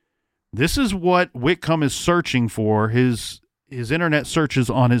missing, this is what Whitcomb is searching for. His internet searches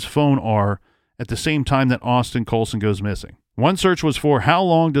on his phone are at the same time that Austin Colson goes missing. One search was for how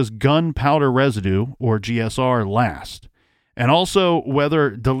long does gunpowder residue, or GSR, last? And also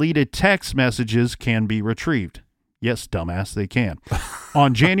whether deleted text messages can be retrieved. Yes, dumbass, they can.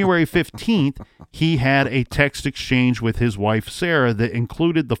 On January 15th, he had a text exchange with his wife, Sarah, that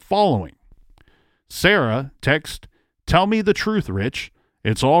included the following. Sarah, text, "Tell me the truth, Rich.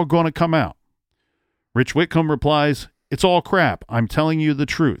 It's all going to come out." Rich Whitcomb replies, "It's all crap. I'm telling you the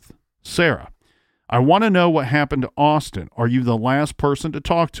truth." Sarah, "I want to know what happened to Austin. Are you the last person to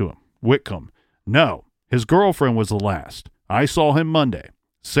talk to him?" Whitcomb, "No. His girlfriend was the last. I saw him Monday."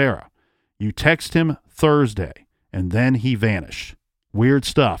 Sarah, "You text him Thursday, and then he vanished." Weird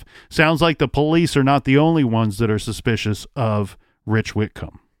stuff. Sounds like the police are not the only ones that are suspicious of Rich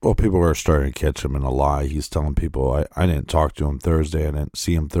Whitcomb. Well, people are starting to catch him in a lie. He's telling people, I didn't talk to him Thursday. I didn't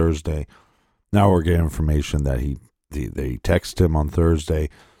see him Thursday. Now we're getting information that they texted him on Thursday.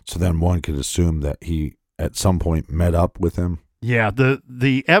 So then one could assume that he at some point met up with him. Yeah,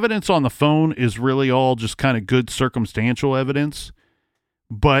 the evidence on the phone is really all just kind of good circumstantial evidence,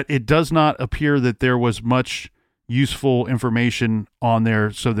 but it does not appear that there was much useful information on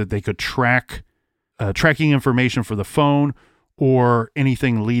there so that they could tracking information for the phone or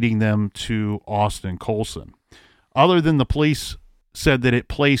anything leading them to Austin Colson. Other than the police said that it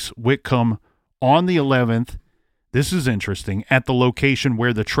placed Whitcomb on the 11th, this is interesting, at the location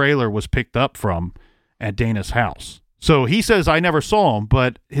where the trailer was picked up from at Dana's house. So he says, "I never saw him,"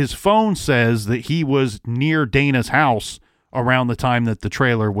 but his phone says that he was near Dana's house around the time that the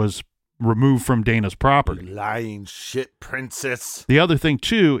trailer was removed from Dana's property. Lying shit, princess. The other thing,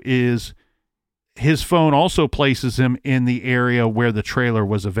 too, is his phone also places him in the area where the trailer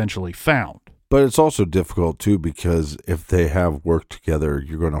was eventually found. But it's also difficult, too, because if they have worked together,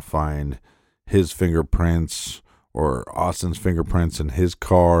 you're going to find his fingerprints or Austin's fingerprints in his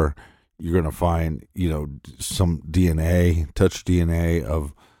car. You're going to find, some DNA, touch DNA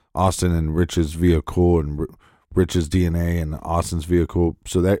of Austin and Rich's vehicle and Rich's DNA and Austin's vehicle.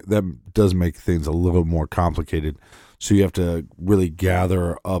 So that does make things a little more complicated. So you have to really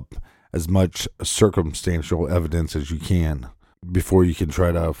gather up as much circumstantial evidence as you can before you can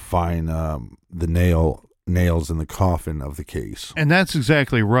try to find the nail nails in the coffin of the case. And that's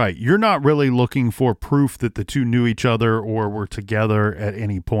exactly right. You're not really looking for proof that the two knew each other or were together at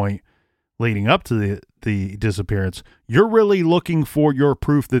any point leading up to the disappearance. You're really looking for your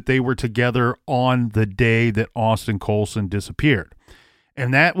proof that they were together on the day that Austin Colson disappeared.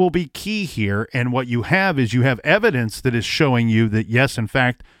 And that will be key here. And what you have is you have evidence that is showing you that, yes, in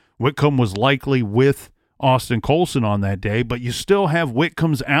fact, Whitcomb was likely with Austin Colson on that day, but you still have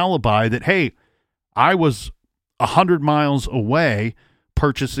Whitcomb's alibi that, hey, I was 100 miles away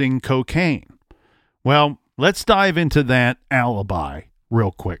purchasing cocaine. Well, let's dive into that alibi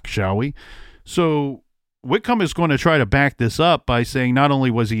real quick, shall we? So Whitcomb is going to try to back this up by saying not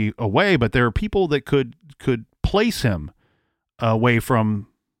only was he away, but there are people that could place him away from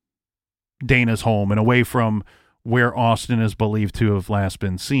Dana's home and away from where Austin is believed to have last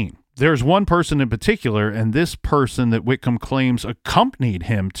been seen. There's one person in particular, and this person that Whitcomb claims accompanied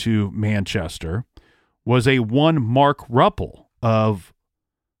him to Manchester was a one Mark Ruppel of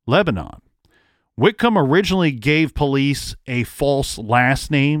Lebanon. Whitcomb originally gave police a false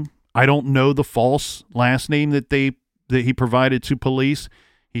last name. I don't know the false last name that he provided to police.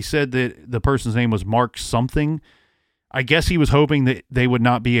 He said that the person's name was Mark something. I guess he was hoping that they would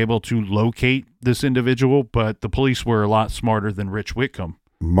not be able to locate this individual, but the police were a lot smarter than Rich Whitcomb.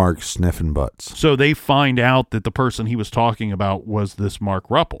 Mark Sniffin' Butts. So they find out that the person he was talking about was this Mark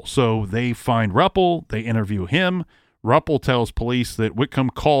Ruppel. So they find Ruppel, they interview him. Ruppel tells police that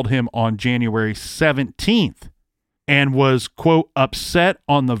Whitcomb called him on January 17th and was, quote, upset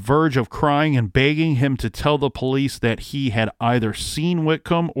on the verge of crying and begging him to tell the police that he had either seen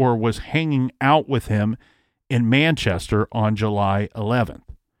Whitcomb or was hanging out with him in Manchester on July 11th.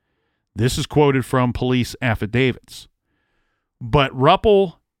 This is quoted from police affidavits. But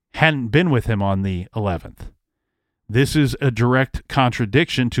Ruppel hadn't been with him on the 11th. This is a direct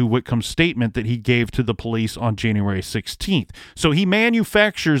contradiction to Whitcomb's statement that he gave to the police on January 16th. So he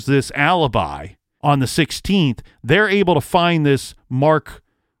manufactures this alibi on the 16th. They're able to find this Mark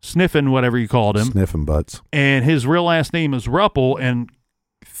Sniffin, whatever you called him. Sniffin' Butts. And his real last name is Ruppel. And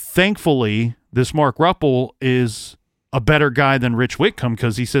thankfully, this Mark Ruppel is a better guy than Rich Whitcomb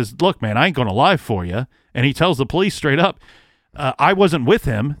because he says, look, man, I ain't going to lie for you. And he tells the police straight up, I wasn't with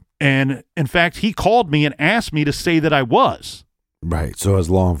him, and in fact, he called me and asked me to say that I was. Right, so as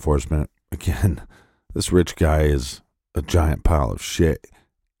law enforcement, again, this rich guy is a giant pile of shit,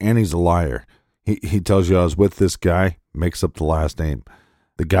 and he's a liar. He tells you I was with this guy, makes up the last name.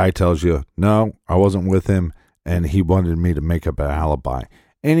 The guy tells you, no, I wasn't with him, and he wanted me to make up an alibi.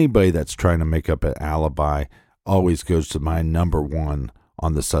 Anybody that's trying to make up an alibi always goes to my number one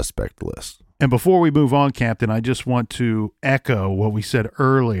on the suspect list. And before we move on, Captain, I just want to echo what we said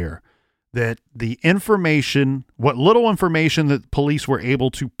earlier, that the information, what little information that police were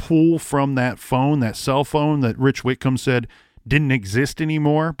able to pull from that phone, that cell phone that Rich Whitcomb said didn't exist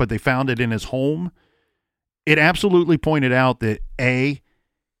anymore, but they found it in his home, it absolutely pointed out that A,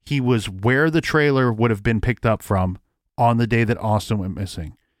 he was where the trailer would have been picked up from on the day that Austin went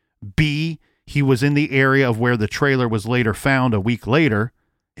missing. B, he was in the area of where the trailer was later found a week later.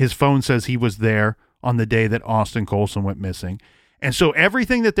 His phone says he was there on the day that Austin Colson went missing. And so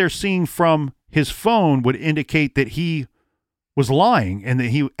everything that they're seeing from his phone would indicate that he was lying and that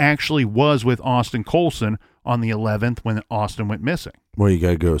he actually was with Austin Colson on the 11th when Austin went missing. Well, you got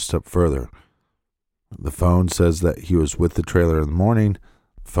to go a step further. The phone says that he was with the trailer in the morning.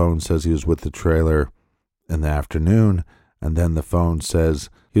 The phone says he was with the trailer in the afternoon. And then the phone says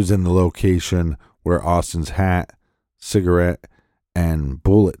he was in the location where Austin's hat, cigarette, and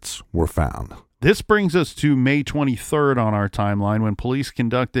bullets were found. This brings us to May 23rd on our timeline when police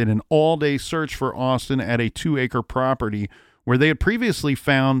conducted an all-day search for Austin at a 2-acre property where they had previously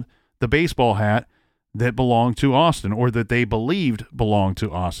found the baseball hat that belonged to Austin, or that they believed belonged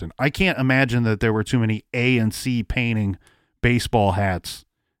to Austin. I can't imagine that there were too many A and C painting baseball hats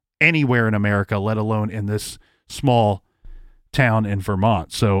anywhere in America, let alone in this small town in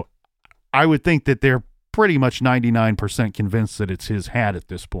Vermont. So I would think that they're pretty much 99% convinced that it's his hat at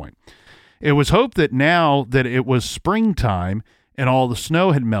this point. It was hoped that now that it was springtime and all the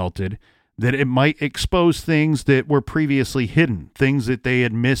snow had melted, that it might expose things that were previously hidden, things that they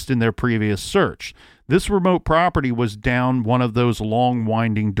had missed in their previous search. This remote property was down one of those long,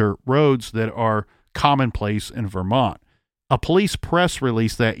 winding dirt roads that are commonplace in Vermont. A police press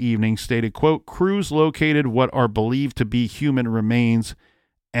release that evening stated, quote, crews located what are believed to be human remains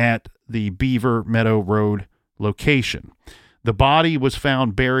at the Beaver Meadow Road location. The body was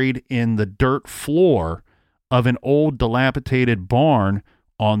found buried in the dirt floor of an old dilapidated barn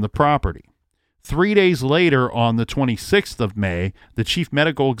on the property. 3 days later, on the 26th of May, the chief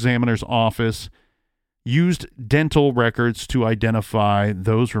medical examiner's office used dental records to identify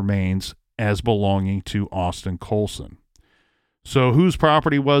those remains as belonging to Austin Colson. So whose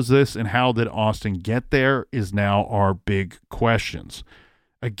property was this and how did Austin get there is now our big questions.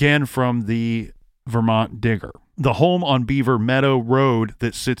 Again, from the Vermont Digger. The home on Beaver Meadow Road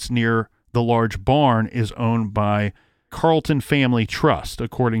that sits near the large barn is owned by Carlton Family Trust,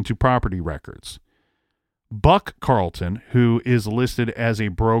 according to property records. Buck Carlton, who is listed as a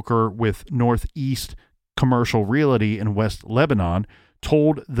broker with Northeast Commercial Realty in West Lebanon,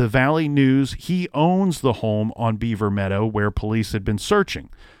 told the Valley News he owns the home on Beaver Meadow where police had been searching.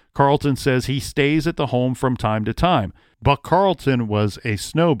 Carlton says he stays at the home from time to time. Buck Carlton was a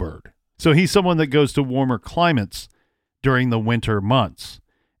snowbird, so he's someone that goes to warmer climates during the winter months.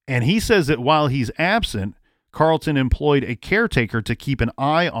 And he says that while he's absent, Carlton employed a caretaker to keep an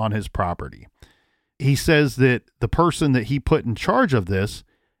eye on his property. He says that the person that he put in charge of this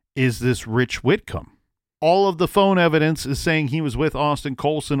is this Rich Whitcomb. All of the phone evidence is saying he was with Austin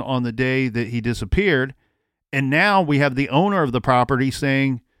Colson on the day that he disappeared. And now we have the owner of the property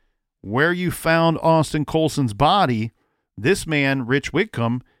saying, where you found Austin Colson's body, this man, Rich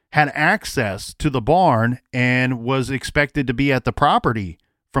Whitcomb, had access to the barn and was expected to be at the property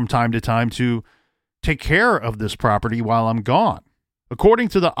from time to time to take care of this property while I'm gone. According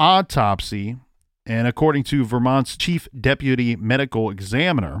to the autopsy, and according to Vermont's chief deputy medical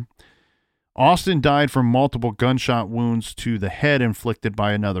examiner, Austin died from multiple gunshot wounds to the head inflicted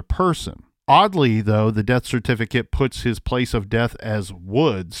by another person. Oddly, though, the death certificate puts his place of death as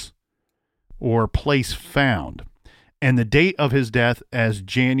Woods, or place found, and the date of his death as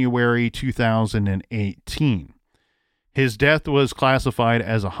January 2018. His death was classified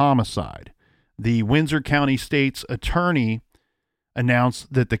as a homicide. The Windsor County State's attorney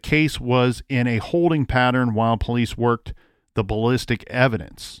announced that the case was in a holding pattern while police worked the ballistic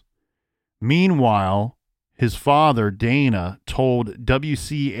evidence. Meanwhile, his father, Dana, told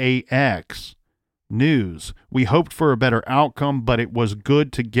WCAX News, "We hoped for a better outcome, but it was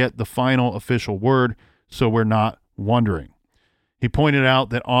good to get the final official word, so we're not wondering." He pointed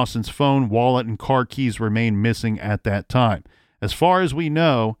out that Austin's phone, wallet, and car keys remained missing at that time. As far as we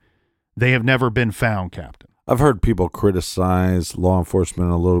know, they have never been found, Captain. I've heard people criticize law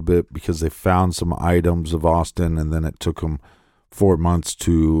enforcement a little bit because they found some items of Austin and then it took them 4 months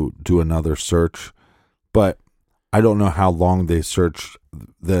to do another search. But I don't know how long they searched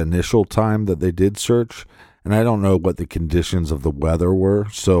the initial time that they did search, and I don't know what the conditions of the weather were.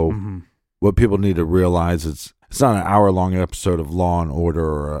 So what people need to realize is it's not an hour-long episode of Law and Order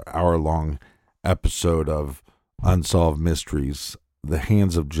or an hour-long episode of Unsolved Mysteries. The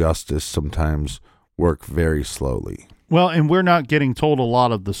hands of justice sometimes work very slowly. Well, and we're not getting told a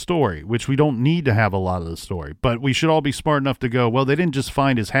lot of the story, which we don't need to have a lot of the story, but we should all be smart enough to go, well, they didn't just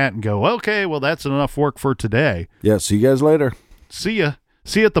find his hat and go, okay, well, that's enough work for today. Yeah, see you guys later. See ya.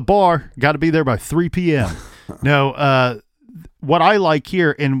 See you at the bar. Got to be there by 3 p.m. No, what I like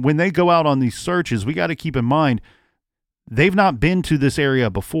here, and when they go out on these searches, we got to keep in mind, they've not been to this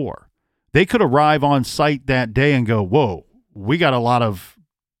area before. They could arrive on site that day and go, whoa, we got a lot of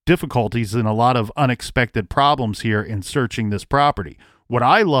difficulties and a lot of unexpected problems here in searching this property. What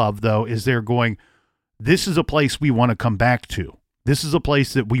I love, though, is they're going, this is a place we want to come back to. This is a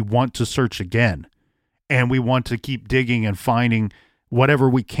place that we want to search again. And we want to keep digging and finding whatever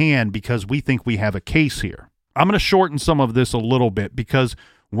we can because we think we have a case here. I'm going to shorten some of this a little bit because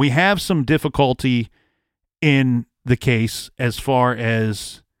we have some difficulty in the case as far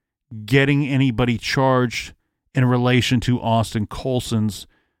as getting anybody charged in relation to Austin Colson's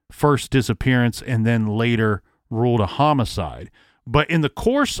first disappearance and then later ruled a homicide. But in the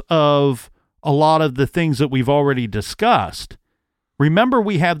course of a lot of the things that we've already discussed, remember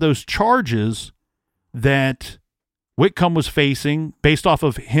we have those charges that Whitcomb was facing based off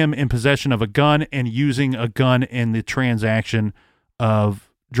of him in possession of a gun and using a gun in the transaction of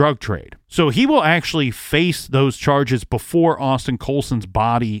drug trade. So he will actually face those charges before Austin Colson's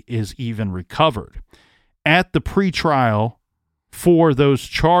body is even recovered. At the pretrial for those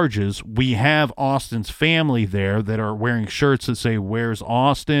charges, we have Austin's family there that are wearing shirts that say, "Where's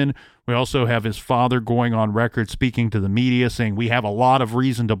Austin?" We also have his father going on record speaking to the media saying, we have a lot of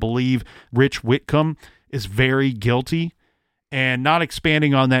reason to believe Rich Whitcomb is very guilty, and not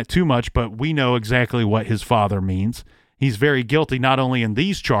expanding on that too much, but we know exactly what his father means. He's very guilty not only in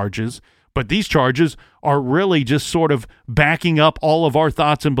these charges, but these charges are really just sort of backing up all of our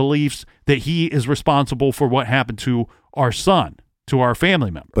thoughts and beliefs that he is responsible for what happened to our son, to our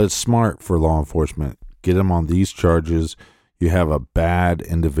family member. But it's smart for law enforcement. Get him on these charges. You have a bad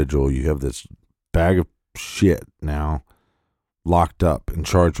individual. You have this bag of shit now locked up and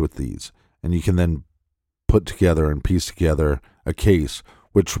charged with these. And you can then put together and piece together a case,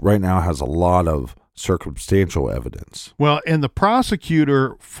 which right now has a lot of circumstantial evidence. Well, and the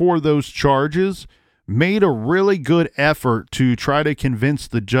prosecutor for those charges made a really good effort to try to convince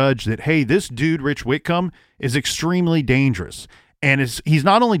the judge that, hey, this dude, Rich Whitcomb, is extremely dangerous. And he's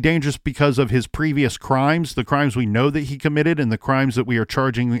not only dangerous because of his previous crimes, the crimes we know that he committed and the crimes that we are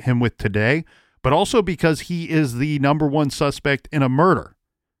charging him with today, but also because he is the number one suspect in a murder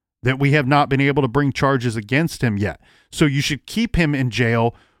that we have not been able to bring charges against him yet. So you should keep him in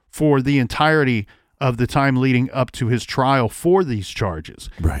jail for the entirety of the time leading up to his trial for these charges.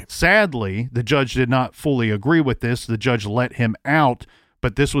 Right. Sadly, the judge did not fully agree with this. The judge let him out,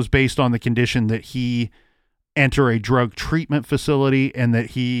 but this was based on the condition that he enter a drug treatment facility and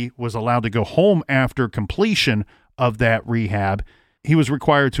that he was allowed to go home after completion of that rehab. He was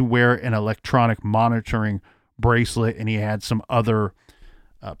required to wear an electronic monitoring bracelet, and he had some other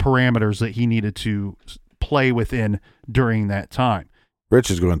parameters that he needed to play within during that time. Rich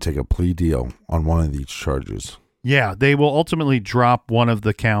is going to take a plea deal on one of these charges. Yeah, they will ultimately drop one of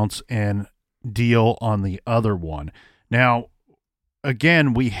the counts and deal on the other one. Now,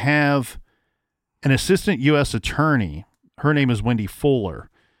 again, we have an assistant U.S. attorney. Her name is Wendy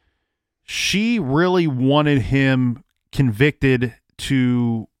Fuller. She really wanted him convicted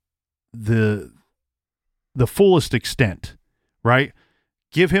to the fullest extent, right?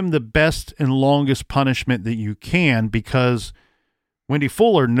 Give him the best and longest punishment that you can, because Wendy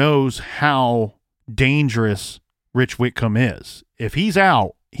Fuller knows how dangerous Rich Whitcomb is. If he's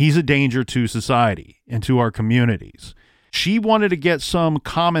out, he's a danger to society and to our communities. She wanted to get some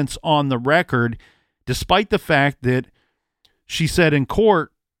comments on the record, despite the fact that she said in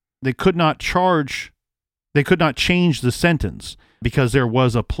court they could not change the sentence because there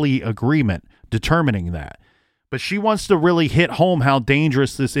was a plea agreement determining that. But she wants to really hit home how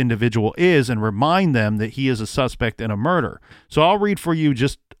dangerous this individual is and remind them that he is a suspect in a murder. So I'll read for you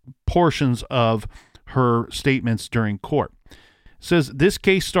just portions of her statements during court. It says, "This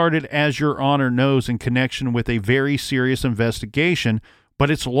case started, as Your Honor knows, in connection with a very serious investigation,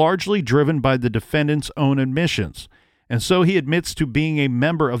 but it's largely driven by the defendant's own admissions. And so he admits to being a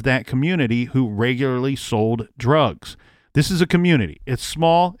member of that community who regularly sold drugs. This is a community. It's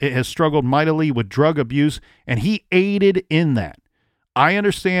small. It has struggled mightily with drug abuse, and he aided in that. I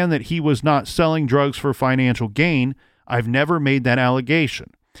understand that he was not selling drugs for financial gain. I've never made that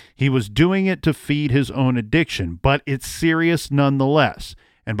allegation. He was doing it to feed his own addiction, but it's serious nonetheless.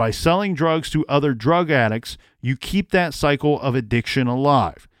 And by selling drugs to other drug addicts, you keep that cycle of addiction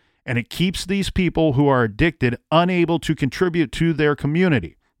alive. And it keeps these people who are addicted unable to contribute to their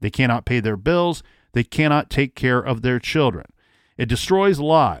community. They cannot pay their bills. They cannot take care of their children. It destroys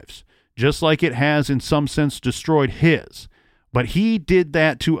lives, just like it has in some sense destroyed his. But he did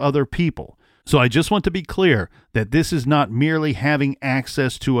that to other people. So I just want to be clear that this is not merely having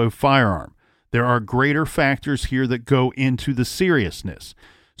access to a firearm. There are greater factors here that go into the seriousness.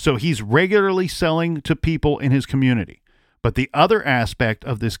 So he's regularly selling to people in his community. But the other aspect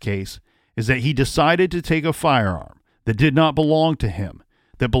of this case is that he decided to take a firearm that did not belong to him,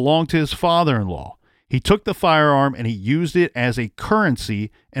 that belonged to his father-in-law. He took the firearm and he used it as a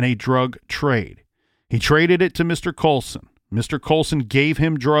currency in a drug trade. He traded it to Mr. Colson. Mr. Colson gave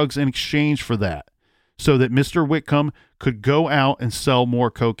him drugs in exchange for that, so that Mr. Whitcomb could go out and sell more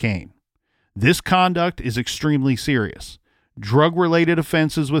cocaine. This conduct is extremely serious. Drug-related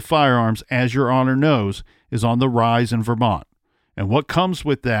offenses with firearms, as Your Honor knows, is on the rise in Vermont. And what comes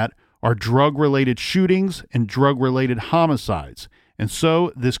with that are drug-related shootings and drug-related homicides. And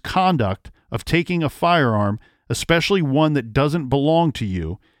so this conduct of taking a firearm, especially one that doesn't belong to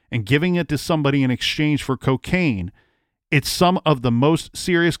you, and giving it to somebody in exchange for cocaine, it's some of the most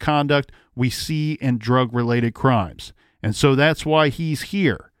serious conduct we see in drug-related crimes. And so that's why he's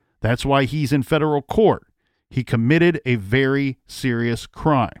here. That's why he's in federal court. He committed a very serious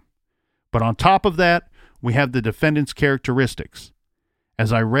crime. But on top of that, we have the defendant's characteristics.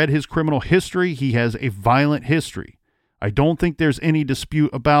 As I read his criminal history, he has a violent history. I don't think there's any dispute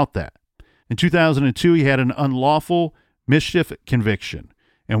about that. In 2002, he had an unlawful mischief conviction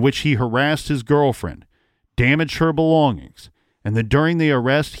in which he harassed his girlfriend, damaged her belongings, and then during the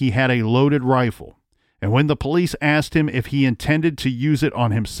arrest, he had a loaded rifle. And when the police asked him if he intended to use it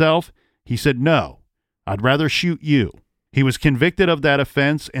on himself, he said, "No, I'd rather shoot you." He was convicted of that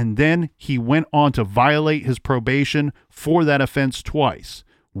offense, and then he went on to violate his probation for that offense twice,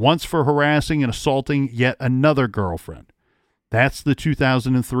 once for harassing and assaulting yet another girlfriend. That's the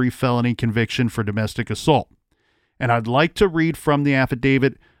 2003 felony conviction for domestic assault. And I'd like to read from the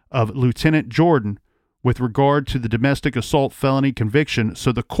affidavit of Lieutenant Jordan with regard to the domestic assault felony conviction,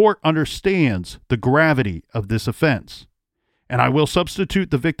 so the court understands the gravity of this offense. And I will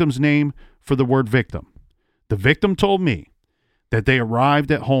substitute the victim's name for the word victim. The victim told me that they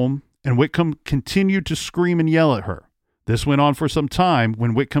arrived at home and Whitcomb continued to scream and yell at her. This went on for some time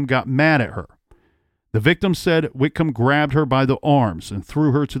when Whitcomb got mad at her. The victim said Whitcomb grabbed her by the arms and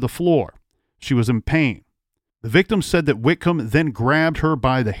threw her to the floor. She was in pain. The victim said that Whitcomb then grabbed her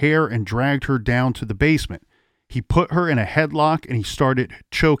by the hair and dragged her down to the basement. He put her in a headlock and he started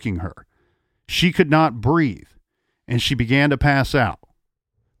choking her. She could not breathe, and she began to pass out.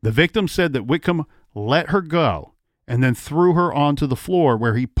 The victim said that Whitcomb let her go and then threw her onto the floor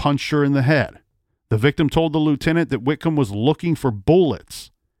where he punched her in the head. The victim told the lieutenant that Whitcomb was looking for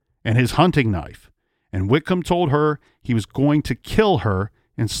bullets and his hunting knife, and Whitcomb told her he was going to kill her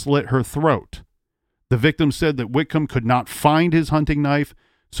and slit her throat. The victim said that Whitcomb could not find his hunting knife,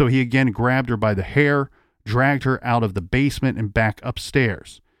 so he again grabbed her by the hair, dragged her out of the basement and back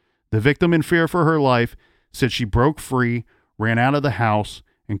upstairs. The victim, in fear for her life, said she broke free, ran out of the house,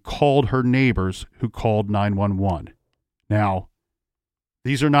 and called her neighbors, who called 911. Now,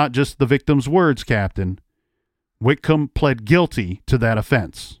 these are not just the victim's words, Captain. Whitcomb pled guilty to that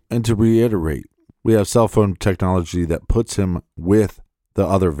offense. And to reiterate, we have cell phone technology that puts him with the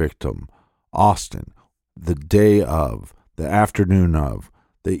other victim, Austin, the day of, the afternoon of,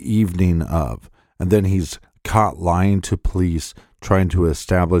 the evening of, and then he's caught lying to police, trying to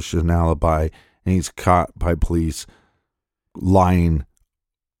establish an alibi, and he's caught by police lying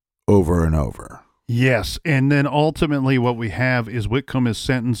over and over. Yes, and then ultimately what we have is Whitcomb is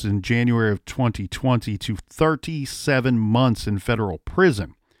sentenced in January of 2020 to 37 months in federal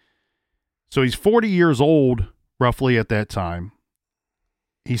prison. So he's 40 years old, roughly, at that time.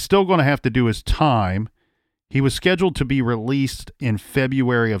 He's still going to have to do his time. He was scheduled to be released in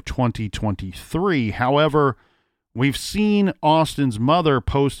February of 2023. However, we've seen Austin's mother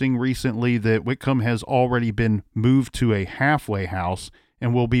posting recently that Whitcomb has already been moved to a halfway house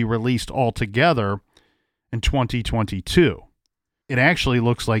and will be released altogether in 2022. It actually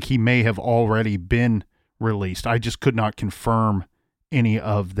looks like he may have already been released. I just could not confirm any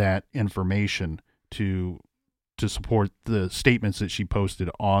of that information to support the statements that she posted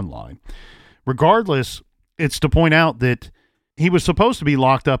online. Regardless, it's to point out that he was supposed to be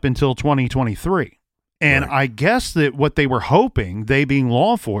locked up until 2023. And right. I guess that what they were hoping, they being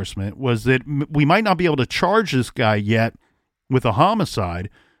law enforcement, was that we might not be able to charge this guy yet with a homicide,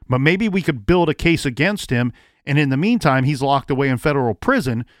 but maybe we could build a case against him, and in the meantime, he's locked away in federal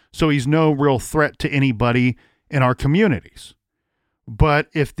prison, so he's no real threat to anybody in our communities. But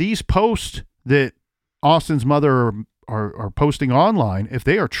if these posts that Austin's mother are posting online, if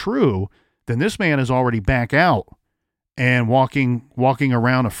they are true, then this man is already back out and walking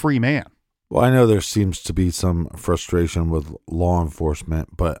around a free man. Well, I know there seems to be some frustration with law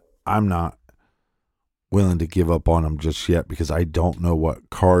enforcement, but I'm not willing to give up on them just yet because I don't know what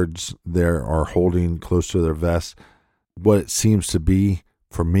cards they are holding close to their vest. What it seems to be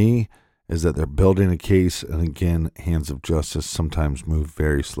for me is that they're building a case, and again, hands of justice sometimes move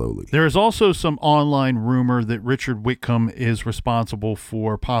very slowly. There is also some online rumor that Richard Whitcomb is responsible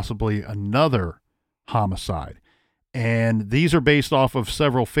for possibly another homicide. And these are based off of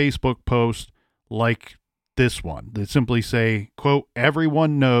several Facebook posts like this one that simply say, quote,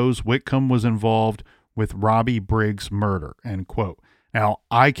 "Everyone knows Whitcomb was involved with Robbie Briggs' murder," end quote. Now,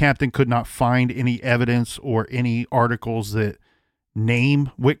 I, Captain, could not find any evidence or any articles that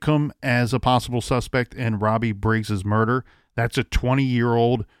name Whitcomb as a possible suspect in Robbie Briggs' murder. That's a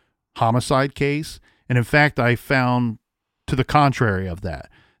 20-year-old homicide case. And in fact, I found to the contrary of that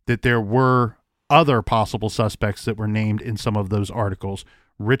there were other possible suspects that were named in some of those articles.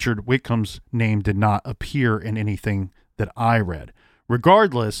 Richard Whitcomb's name did not appear in anything that I read.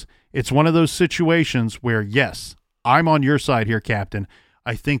 Regardless, it's one of those situations where, yes, I'm on your side here, Captain.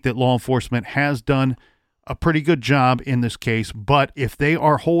 I think that law enforcement has done a pretty good job in this case, but if they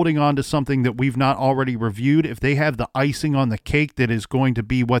are holding on to something that we've not already reviewed, if they have the icing on the cake that is going to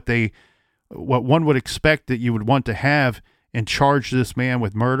be what one would expect that you would want to have and charge this man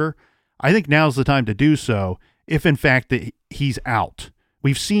with murder, I think now's the time to do so, if in fact that he's out.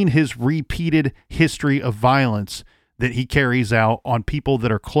 We've seen his repeated history of violence that he carries out on people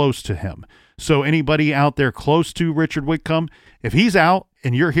that are close to him. So anybody out there close to Richard Whitcomb, if he's out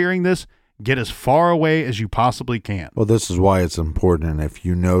and you're hearing this, get as far away as you possibly can. Well, this is why it's important. If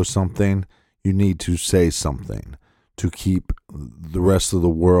you know something, you need to say something to keep the rest of the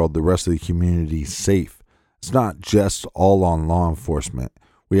world, the rest of the community safe. It's not just all on law enforcement.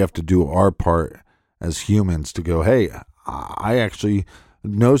 We have to do our part as humans to go, hey, I actually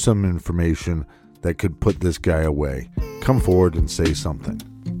know some information that could put this guy away. Come forward and say something.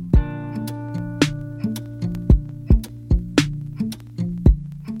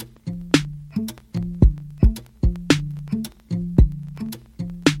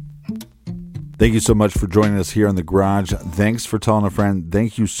 Thank you so much for joining us here in the garage. Thanks for telling a friend.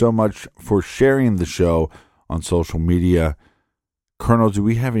 Thank you so much for sharing the show on social media. Colonel, do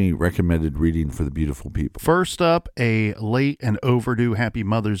we have any recommended reading for the beautiful people? First up, a late and overdue Happy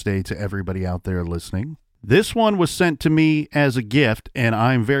Mother's Day to everybody out there listening. This one was sent to me as a gift, and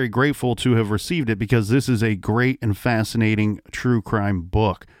I'm very grateful to have received it because this is a great and fascinating true crime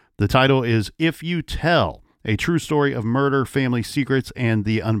book. The title is If You Tell, a true story of murder, family secrets, and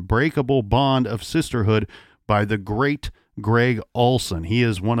the unbreakable bond of sisterhood by the great Greg Olsen. He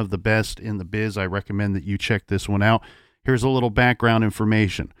is one of the best in the biz. I recommend that you check this one out. Here's a little background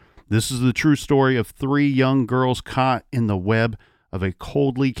information. This is the true story of 3 young girls caught in the web of a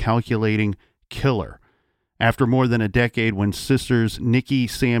coldly calculating killer. After more than a decade, when sisters Nikki,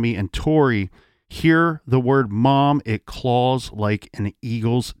 Sammy, and Tori hear the word mom, it claws like an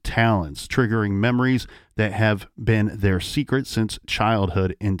eagle's talons, triggering memories that have been their secret since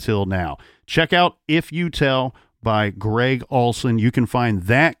childhood until now. Check out If You Tell by Greg Olsen. You can find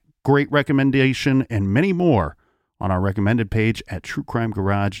that great recommendation and many more on our recommended page at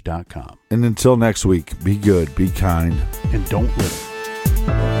truecrimegarage.com. And until next week, be good, be kind, and don't litter.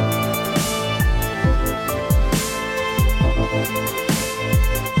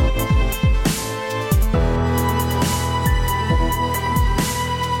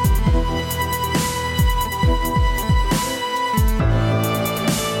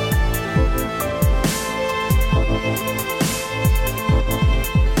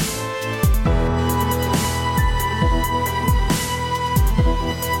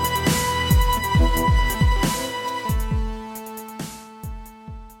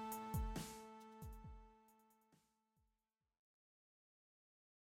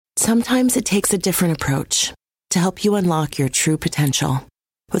 Sometimes it takes a different approach to help you unlock your true potential.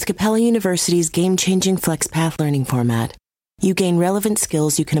 With Capella University's game-changing FlexPath learning format, you gain relevant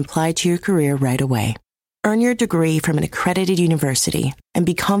skills you can apply to your career right away. Earn your degree from an accredited university and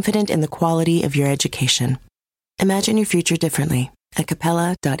be confident in the quality of your education. Imagine your future differently at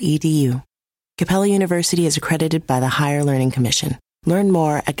capella.edu. Capella University is accredited by the Higher Learning Commission. Learn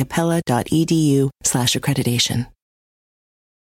more at capella.edu/accreditation.